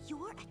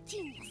 you're a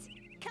genius.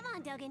 Come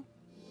on, Duggan.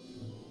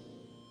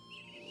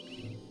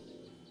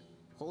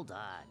 Hold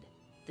on.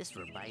 This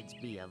reminds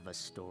me of a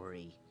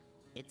story.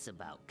 It's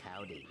about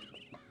counting.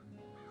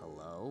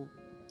 Hello?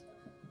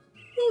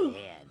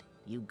 Man,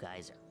 you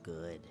guys are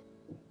good.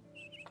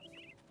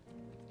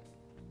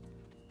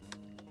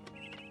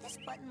 This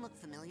button look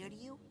familiar to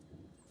you?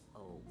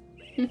 Oh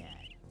man,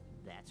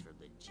 that's from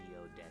the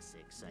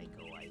geodesic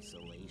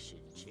psycho-isolation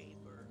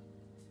chamber.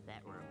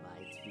 That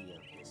reminds me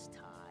of this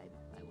time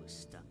I was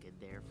stuck in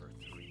there for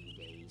 3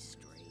 days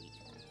straight.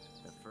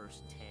 The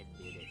first 10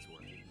 minutes were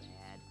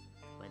bad,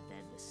 but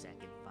then the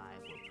second 5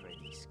 were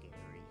pretty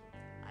scary.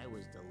 I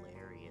was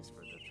delirious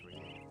for the 3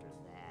 after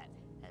that,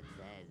 and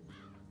then...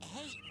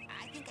 Hey,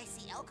 I think I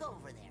see Elka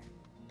over there.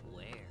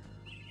 Where?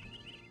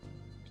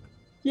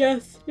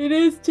 Yes, it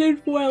is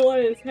tinfoil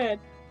on his head.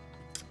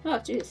 Oh,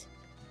 jeez.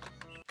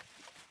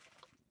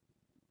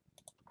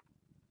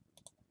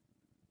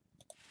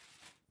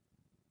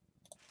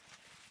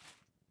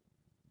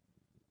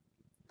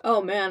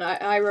 Oh man,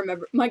 I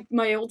remember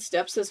my old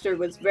stepsister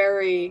was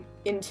very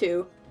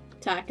into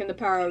Attack and the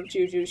Power of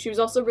Juju. She was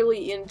also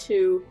really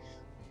into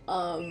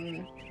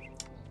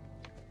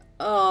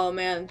oh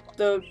man,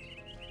 the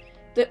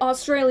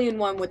Australian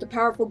one with the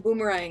powerful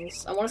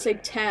boomerangs. I want to say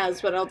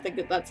Taz, but I don't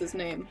think that's his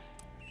name.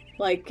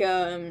 Like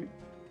the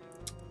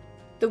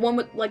one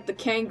with like the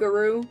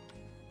kangaroo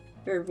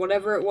or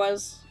whatever it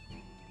was.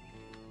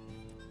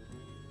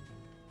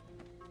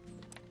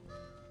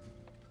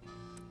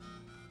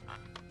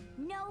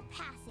 No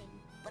passing.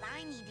 But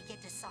I need to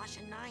get to Sasha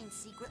 9's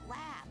secret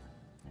lab.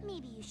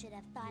 Maybe you should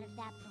have thought of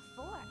that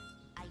before.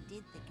 I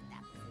did think of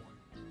that before.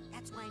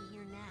 That's why I'm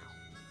here now.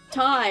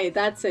 Ty,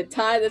 that's it.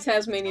 Ty the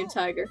Tasmanian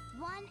Tiger.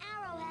 1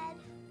 arrowhead.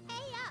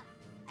 Hey up!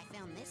 I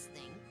found this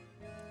thing.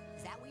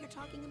 Is that what you're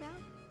talking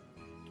about?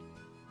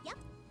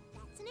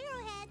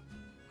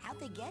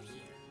 get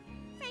here?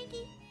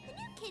 Frankie, the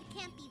new kid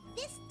can't be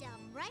this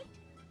dumb, right?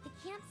 The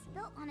camp's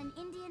built on an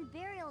Indian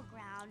burial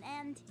ground,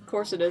 and... Of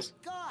course it is.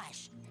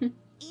 Gosh!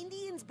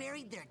 Indians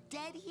buried their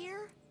dead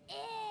here?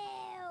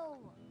 Ew!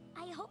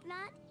 I hope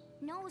not.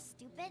 No,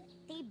 stupid.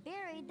 They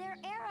buried their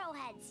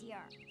arrowheads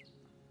here.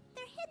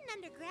 They're hidden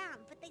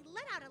underground, but they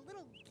let out a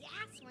little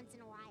gas once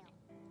in a while.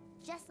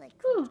 Just like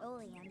Whew.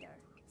 oleander.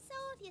 So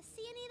if you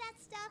see any of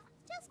that stuff,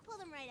 just pull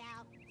them right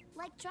out.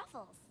 Like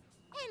truffles.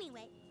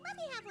 Anyway, let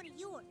me have one of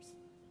yours.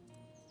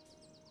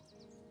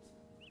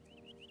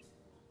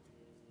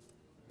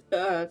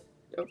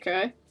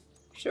 Okay.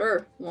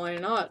 Sure, why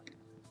not?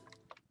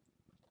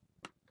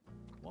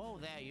 Whoa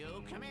there,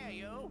 you. Come here,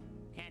 you.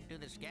 Can't do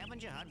the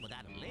scavenger hunt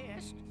without a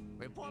list.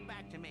 Report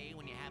back to me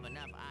when you have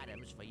enough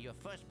items for your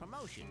first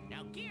promotion.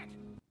 Now get!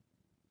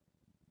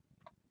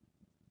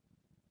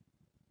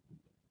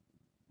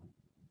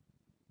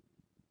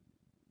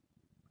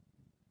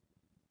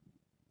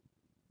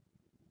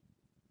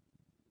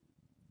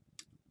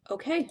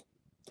 Okay.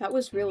 That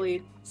was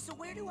really... So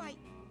where do I...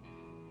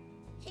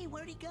 Hey,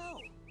 where'd he go?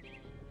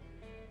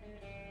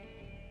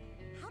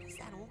 How does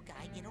that old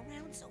guy get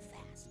around so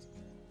fast?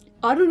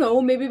 I don't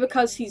know, maybe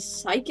because he's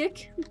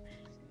psychic?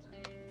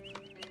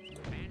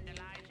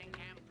 Vandalizing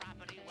camp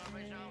property will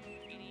result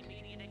in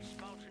immediate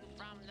expulsion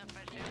from the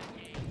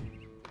facility.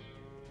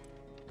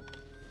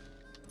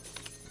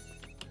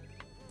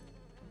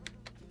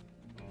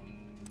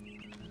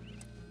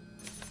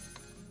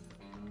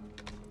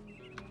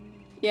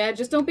 Yeah,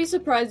 just don't be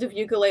surprised if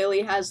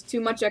Ukulele has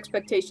too much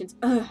expectations,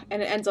 and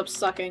it ends up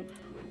sucking.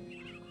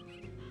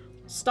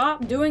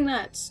 Stop doing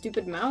that,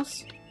 stupid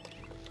mouse.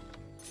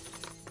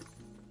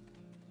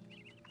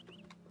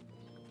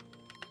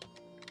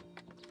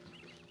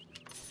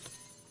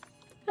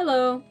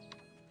 Hello.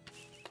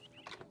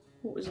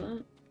 What was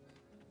that?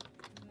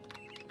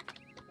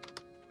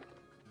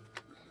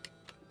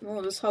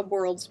 Oh, this hub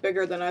world's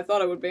bigger than I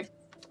thought it would be.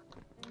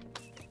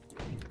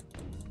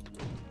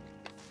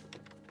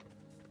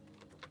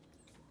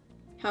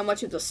 How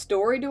much of the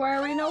story do I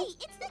already know? Hey,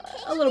 it's the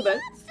king A little of the bit.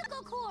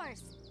 obstacle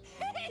course.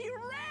 Hey,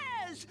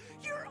 Raz!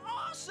 You're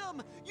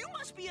awesome! You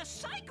must be a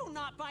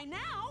psychonaut by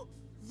now!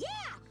 Yeah,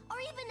 or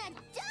even a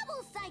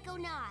double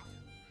psychonaut.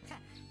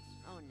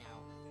 Oh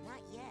no,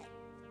 not yet.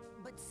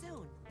 But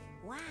soon.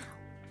 Wow,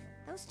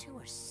 those two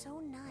are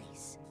so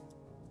nice.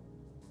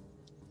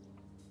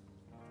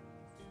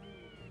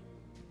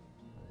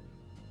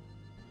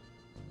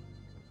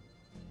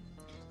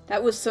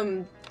 That was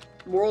some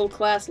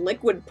world-class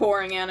liquid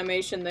pouring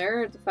animation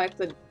there. The fact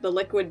that the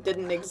liquid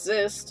didn't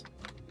exist.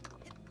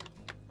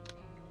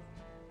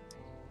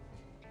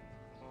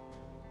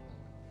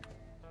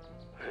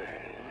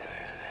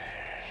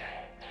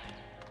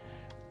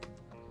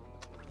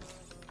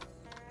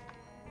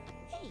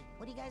 Hey,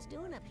 what are you guys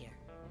doing up here?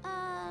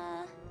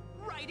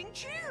 Writing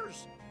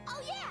cheers!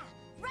 Oh yeah,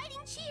 writing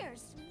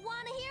cheers.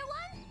 Wanna hear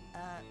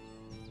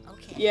one?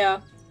 Okay.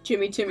 Yeah,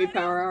 Jimmy Timmy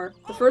Power Hour.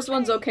 The first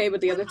one's okay,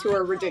 but the other two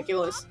are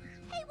ridiculous.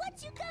 Hey,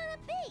 what you gonna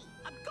be?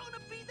 I'm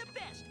gonna be the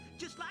best,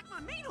 just like my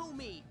main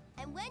homie!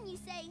 And when you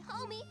say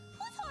homie,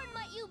 whose horn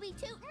might you be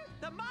tootin'?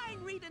 The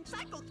mind-reading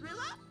psycho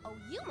thriller! Oh,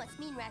 you must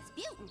mean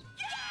Rasputin.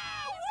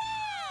 Yeah!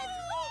 Raz!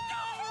 Oh,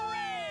 go,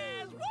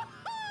 Raz!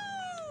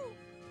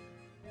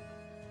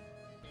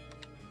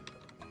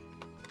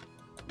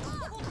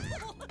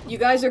 Woohoo! You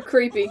guys are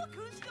creepy. Look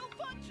who's still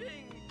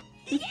punching!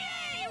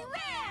 Yay,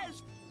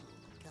 Raz!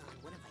 God,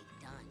 what have I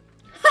done?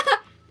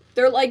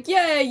 They're like,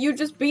 yeah, you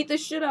just beat the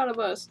shit out of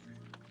us.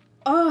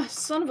 Oh,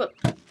 son of a...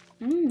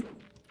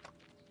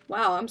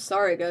 Wow, I'm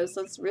sorry, guys.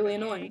 That's really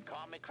annoying.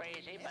 Call me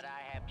crazy, but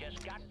I have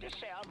just got to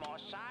sell more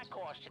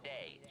Psychors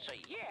today. So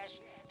yes,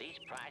 these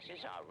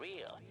prices are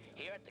real.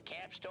 Here at the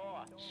camp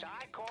store,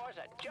 Psychors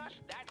are just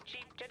that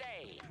cheap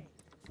today.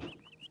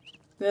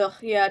 Ugh,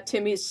 yeah,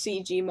 Timmy's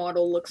CG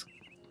model looks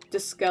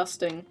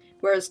disgusting,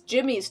 whereas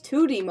Jimmy's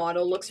 2D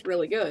model looks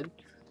really good.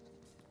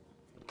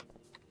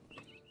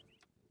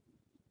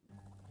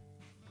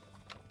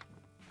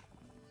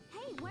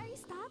 Hey, where are you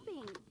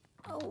stopping?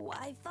 Oh,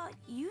 I thought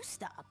you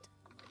stopped.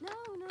 No.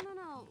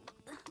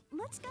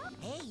 Let's go.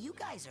 Hey, you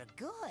guys are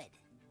good.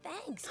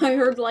 Thanks. I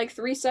heard like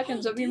 3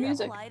 seconds Hey, of your do you have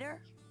music. a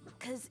lighter?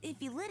 Because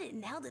if you lit it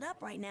and held it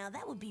up right now,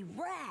 that would be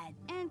rad.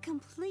 And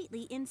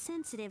completely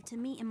insensitive to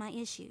me and my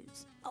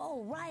issues.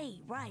 Oh, right.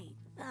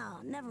 Oh,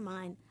 never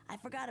mind. I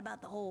forgot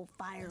about the whole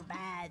fire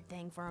bad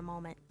thing for a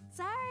moment.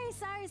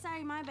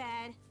 Sorry, my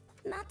bad.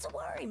 Not to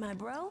worry, my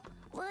bro.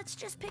 Let's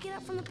just pick it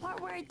up from the part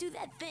where I do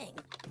that thing.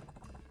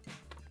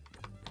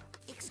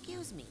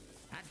 Excuse me.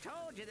 I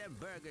told you them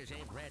burgers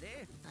ain't ready.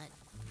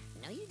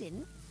 No, you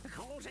didn't. The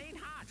coals ain't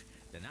hot.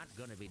 They're not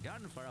gonna be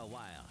done for a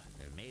while.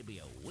 Maybe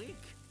a week.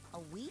 A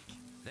week?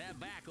 They're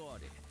back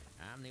ordered.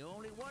 I'm the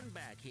only one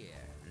back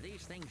here.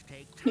 These things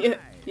take time.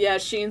 Yeah,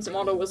 Sheen's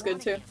model was good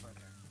too.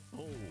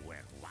 Oh, well,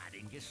 why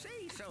didn't you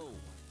say so?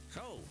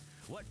 So,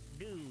 what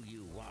do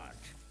you want?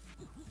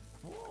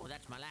 Oh,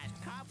 that's my last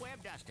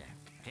cobweb duster.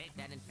 Take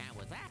that and now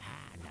with that.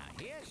 Now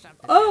here's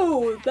something.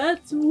 Oh,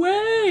 that's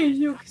way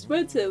too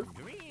expensive.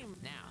 Dream.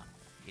 Now,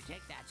 you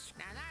take that.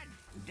 Now that.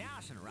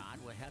 dowsing rod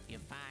will help you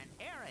find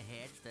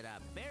arrowheads that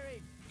are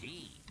buried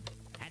deep.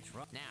 That's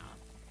right. Now,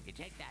 you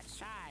take that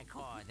psi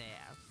core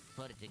there,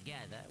 put it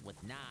together with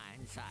 9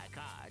 psi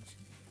cards,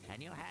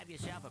 and you'll have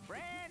yourself a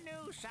brand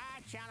new psi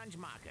challenge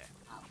marker.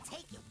 I'll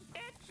take it.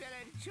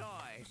 Excellent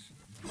choice.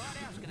 What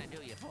else can I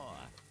do you for?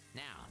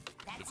 Now,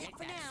 That's you it take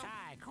for that now.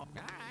 psi core.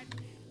 All right,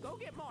 go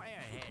get more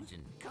arrowheads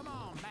and come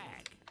on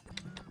back.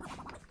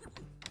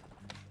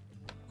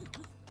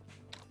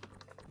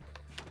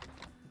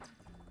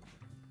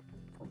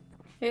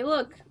 Hey,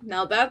 look.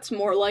 Now that's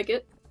more like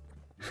it.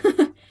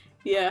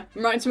 Yeah,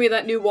 reminds me of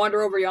that new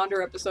Wander Over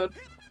Yonder episode.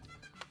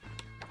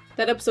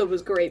 That episode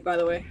was great, by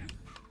the way.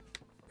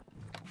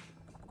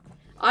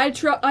 I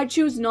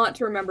choose not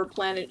to remember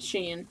Planet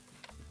Sheen.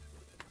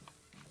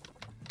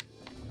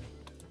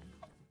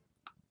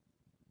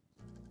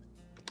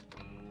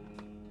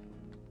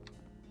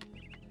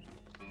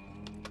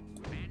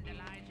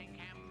 Vandalizing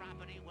camp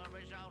property will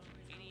result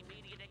in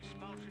immediate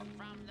expulsion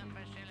from the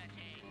facility.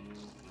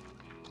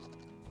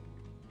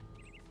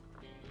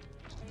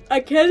 I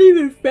can't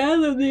even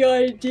fathom the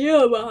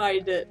idea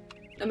behind it.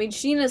 I mean,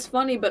 Sheen is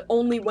funny, but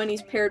only when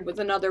he's paired with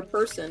another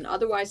person.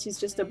 Otherwise, he's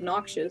just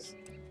obnoxious.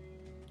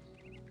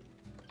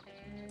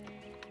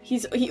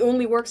 He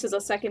only works as a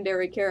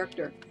secondary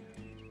character.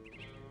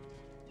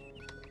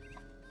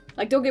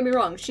 Like, don't get me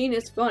wrong, Sheen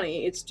is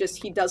funny, it's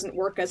just he doesn't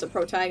work as a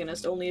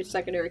protagonist, only a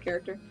secondary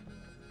character.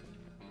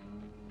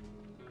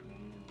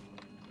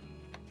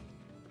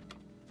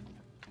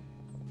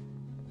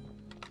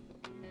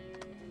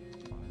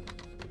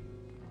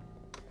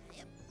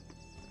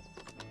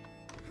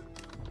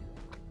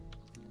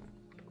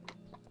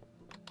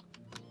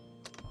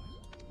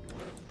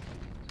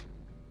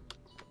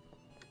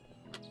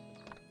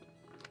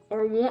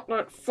 I want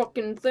that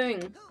fucking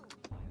thing.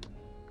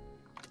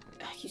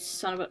 You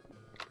son of a...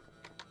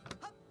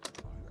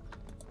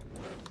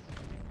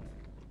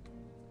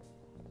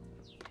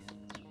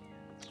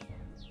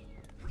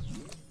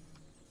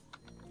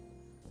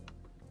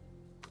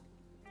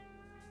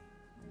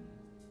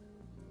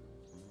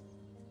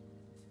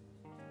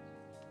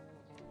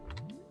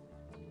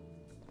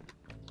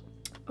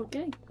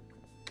 Okay.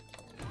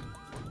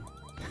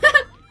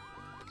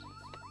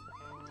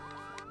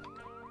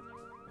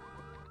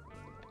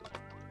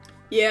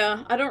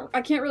 Yeah,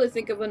 I can't really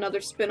think of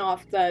another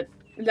spin-off that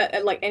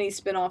like any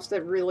spin-offs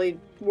that really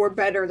were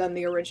better than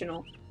the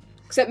original.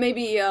 Except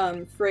maybe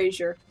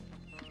Frasier.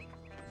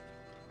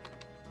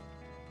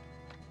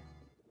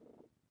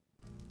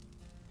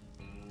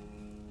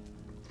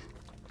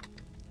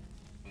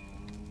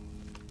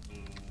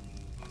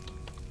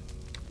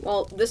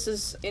 Well, this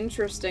is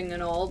interesting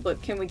and all,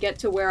 but can we get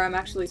to where I'm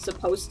actually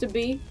supposed to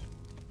be?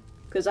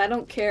 Because I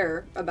don't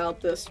care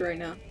about this right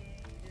now.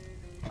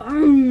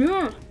 Oh,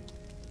 yeah.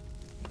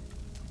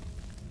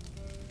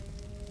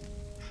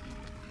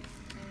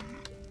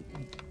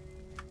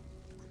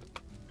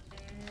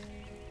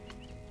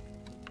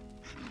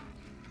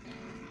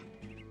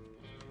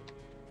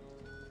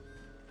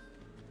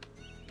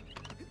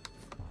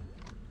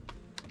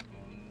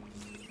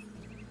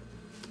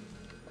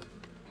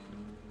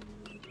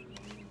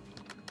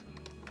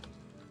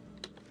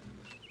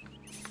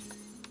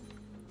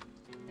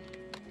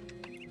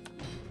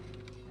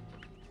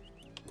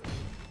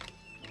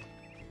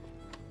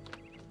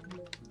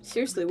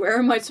 Seriously, where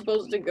am I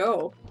supposed to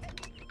go?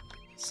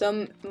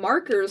 Some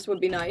markers would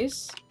be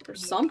nice. Or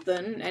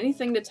something.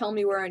 Anything to tell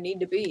me where I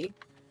need to be.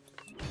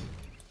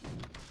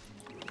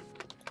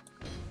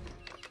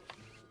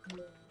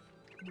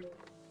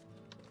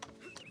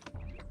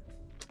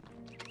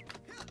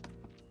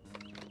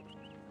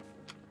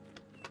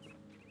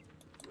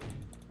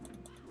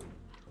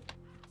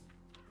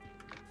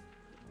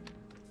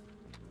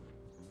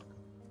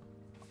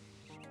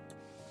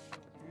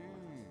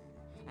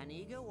 An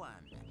eager one.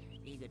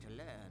 Eager to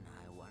learn,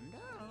 I wonder,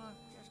 or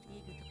just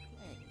eager to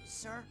play?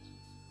 Sir,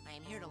 I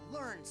am here to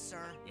learn,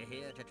 sir. You're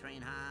here to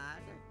train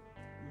hard?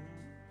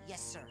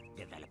 Yes, sir.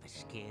 Develop a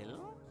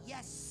skill?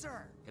 Yes,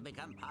 sir. To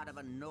become part of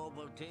a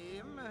noble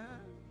team?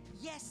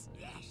 Yes.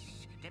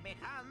 Yes. To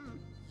become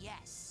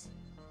Yes.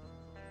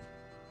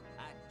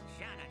 a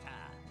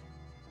janitor?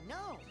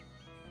 No.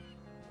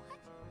 What?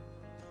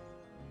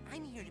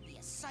 I'm here to be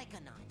a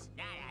psychonaut.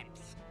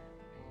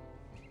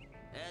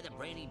 The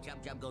brainy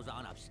jump goes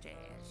on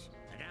upstairs.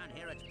 Down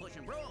here it's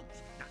pushing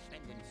brooms, not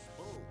bending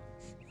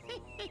spoons.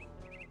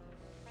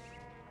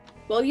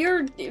 Well,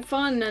 you're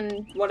fun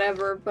and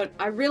whatever, but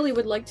I really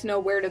would like to know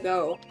where to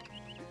go.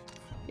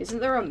 Isn't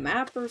there a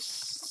map or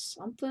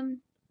something?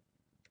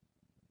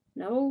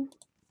 No?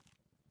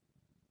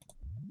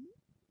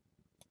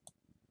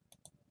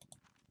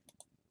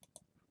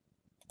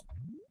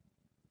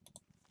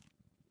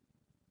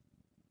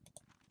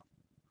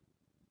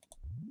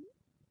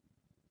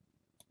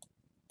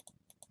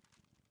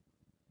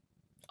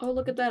 Oh,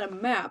 look at that, a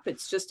map.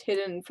 It's just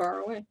hidden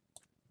far away.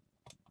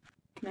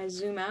 Can I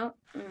zoom out?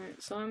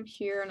 Alright, so I'm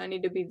here and I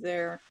need to be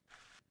there.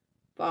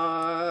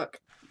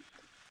 Fuck.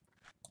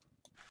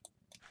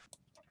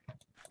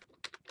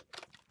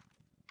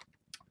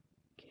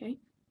 Okay.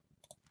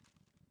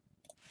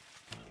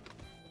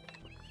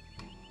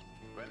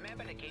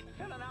 Remember to keep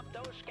filling up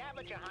those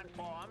scavenger hunt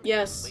forms.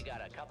 Yes. We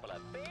got a couple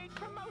of big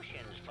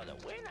promotions for the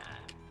winner.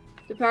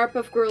 The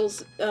Powerpuff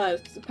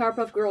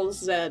Girls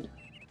Z.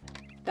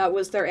 That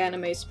was their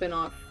anime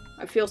spin-off.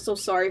 I feel so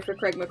sorry for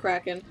Craig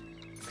McCracken,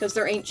 because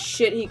there ain't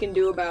shit he can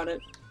do about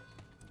it.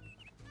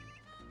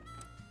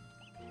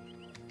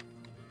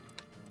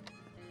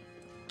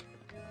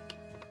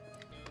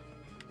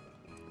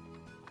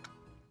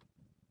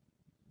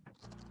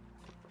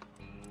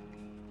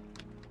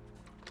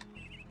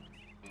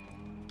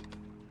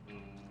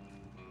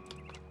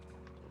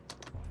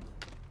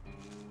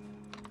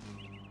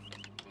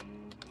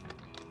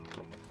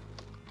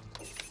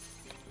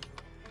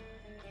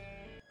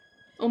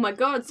 Oh my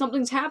god,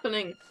 something's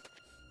happening!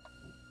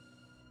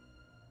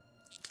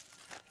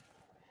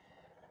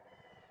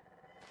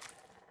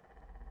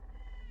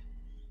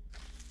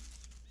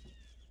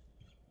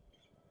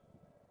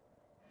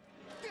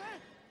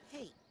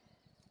 Hey,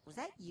 was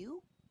that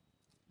you?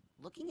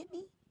 Looking at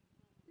me?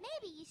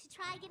 Maybe you should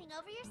try getting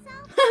over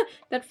yourself.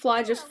 That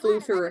fly just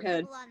flew through her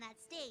head. People on that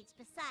stage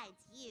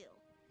besides you.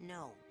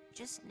 No,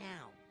 just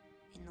now,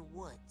 in the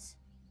woods.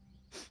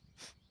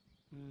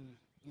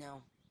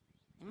 No.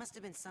 It must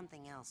have been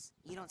something else.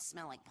 You don't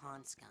smell like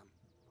pond scum.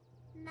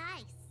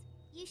 Nice.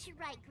 You should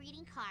write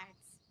greeting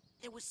cards.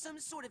 There was some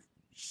sort of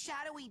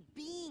shadowy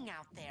being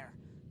out there.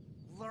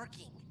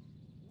 Lurking.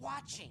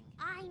 Watching.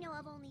 I know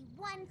of only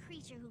one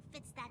creature who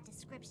fits that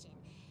description.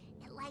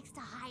 It likes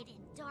to hide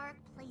in dark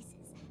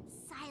places,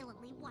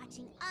 silently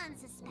watching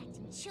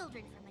unsuspecting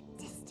children from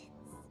a distance.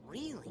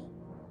 Really?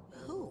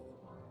 Who?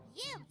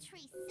 You,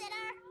 tree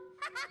sitter!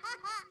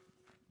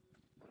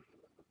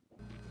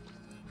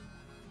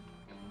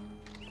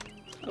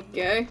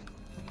 Okay.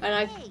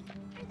 And Hey,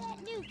 you're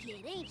that new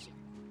kid, ain't you?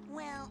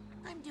 Well,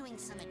 I'm doing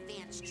some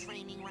advanced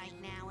training right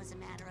now, as a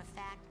matter of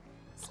fact.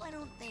 So I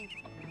don't think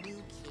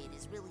new kid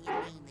is really a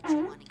name that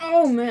you want to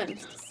Oh, man.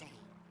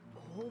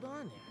 Hold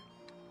on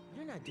there.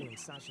 You're not doing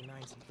Sasha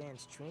Nine's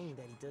advanced training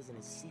that he does in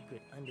his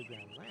secret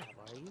underground lab,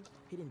 are you?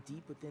 Hidden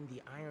deep within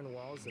the iron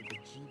walls of the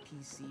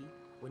GPC,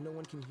 where no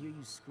one can hear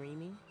you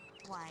screaming?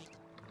 Why,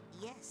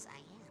 yes, I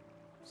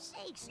am.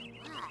 Sakes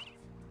alive.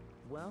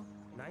 Well,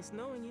 nice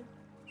knowing you.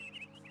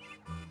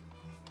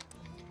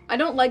 I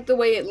don't like the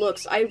way it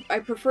looks. I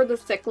prefer the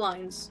thick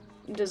lines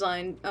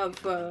design of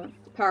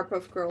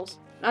Powerpuff Girls.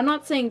 I'm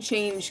not saying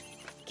change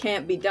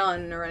can't be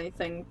done or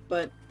anything,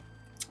 but,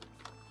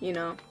 you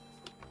know,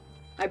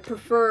 I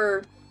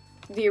prefer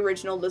the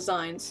original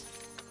designs.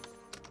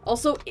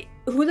 Also,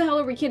 who the hell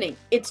are we kidding?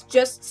 It's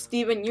just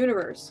Steven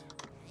Universe,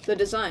 the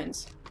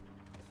designs.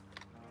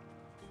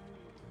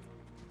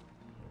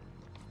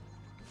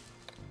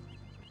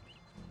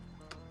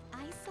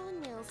 I saw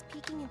Nils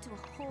peeking into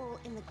a hole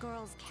in the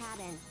girls'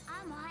 cabin.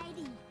 I'm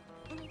hiding.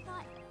 And I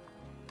thought,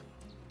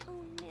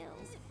 oh,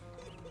 Nils,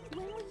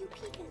 when will you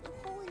peek into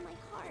the hole in my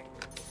heart?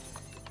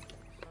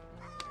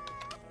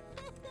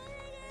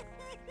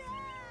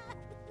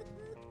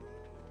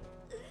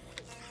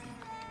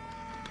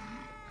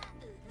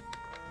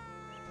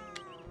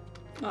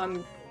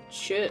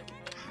 Shit.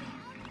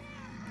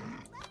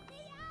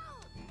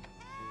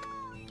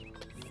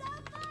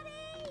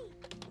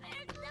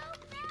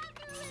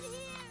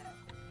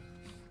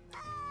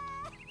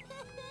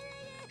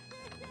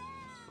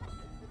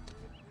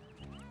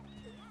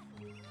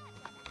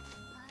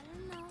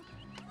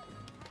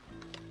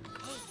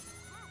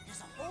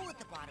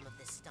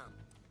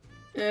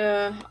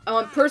 Yeah,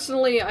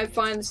 personally, I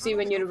find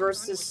Steven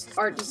Universe's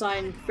art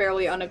design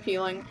fairly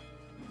unappealing.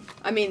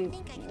 I mean,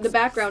 the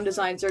background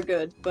designs are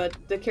good, but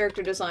the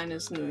character design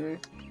is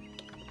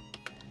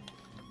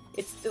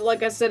it's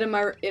like I said in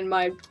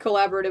my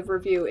collaborative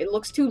review, it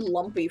looks too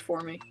lumpy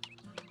for me.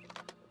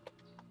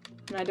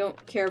 And I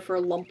don't care for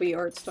a lumpy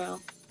art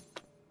style.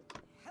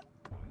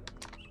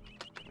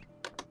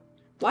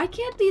 Why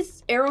can't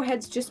these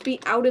arrowheads just be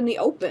out in the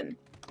open,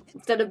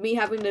 instead of me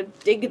having to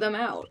dig them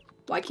out?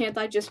 Why can't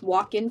I just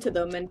walk into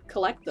them and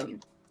collect them?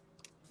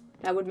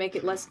 That would make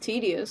it less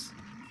tedious.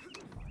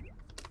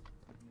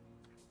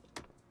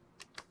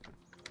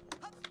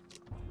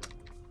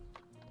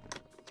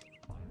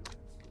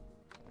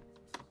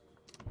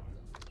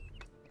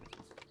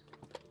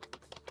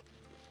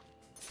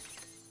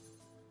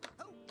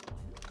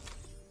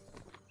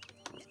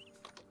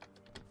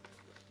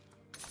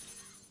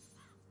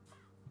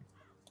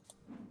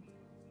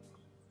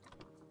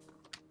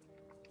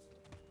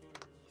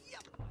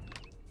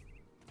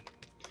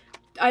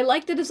 I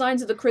like the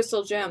designs of the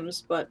crystal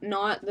gems, but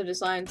not the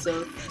designs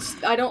of...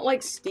 I don't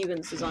like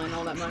Steven's design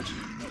all that much.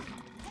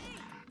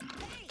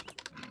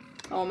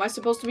 Oh, am I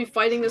supposed to be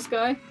fighting this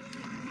guy?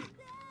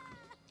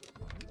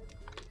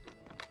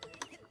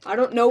 I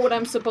don't know what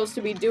I'm supposed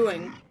to be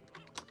doing.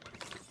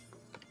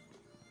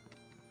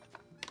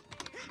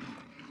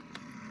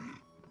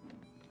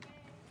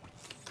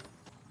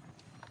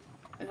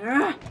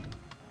 Ah!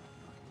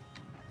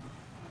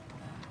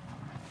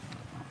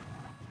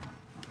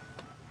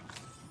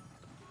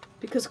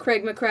 Because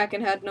Craig McCracken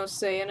had no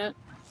say in it.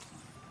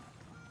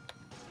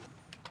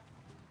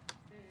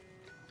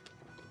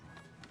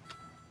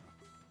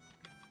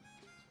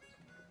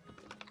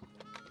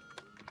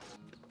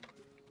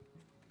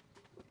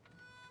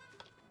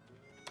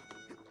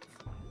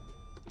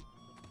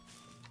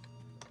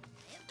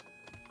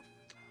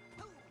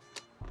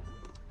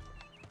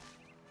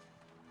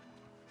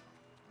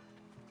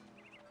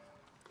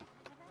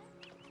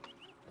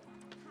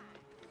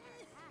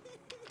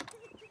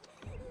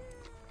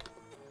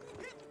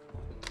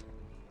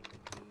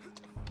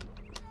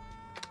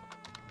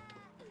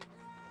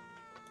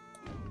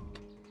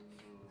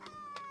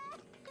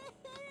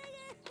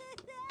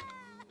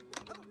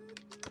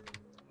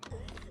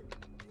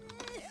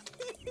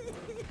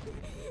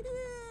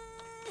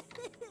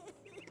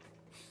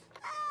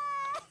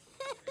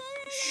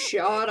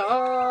 Shut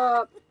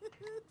up!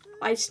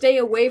 I stay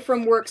away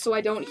from work so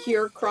I don't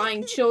hear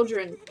crying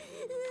children.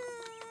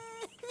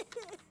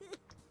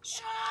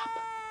 Shut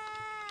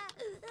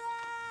up!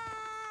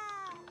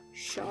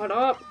 Shut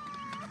up!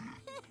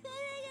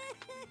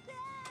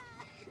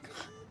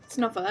 That's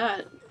enough of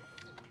that.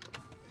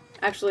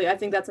 Actually, I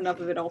think that's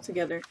enough of it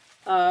altogether.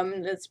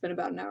 It's been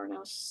about an hour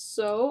now,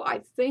 so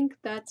I think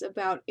that's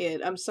about it.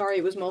 I'm sorry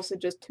it was mostly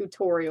just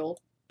tutorial,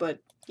 but,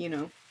 you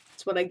know,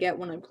 it's what I get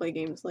when I play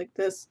games like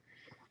this.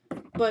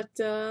 But,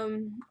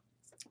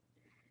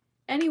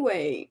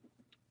 anyway,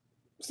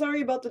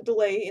 sorry about the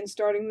delay in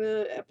starting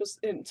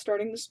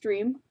the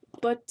stream,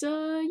 but,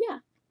 yeah,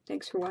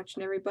 thanks for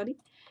watching, everybody.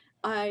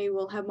 I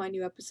will have my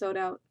new episode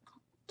out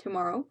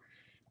tomorrow,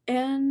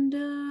 and,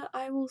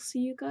 I will see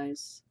you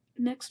guys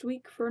next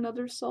week for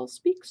another Sol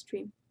Speak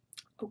stream.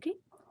 Okay?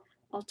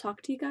 I'll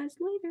talk to you guys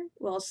later.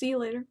 Well, I'll see you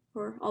later,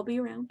 or I'll be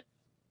around.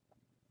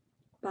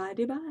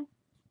 Bye-bye.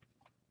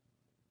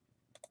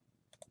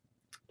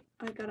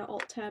 I gotta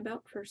alt-tab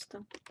out first,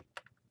 though.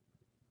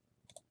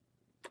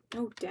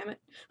 No, damn it.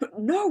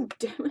 No,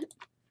 damn it.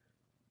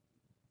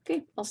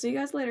 Okay, I'll see you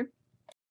guys later.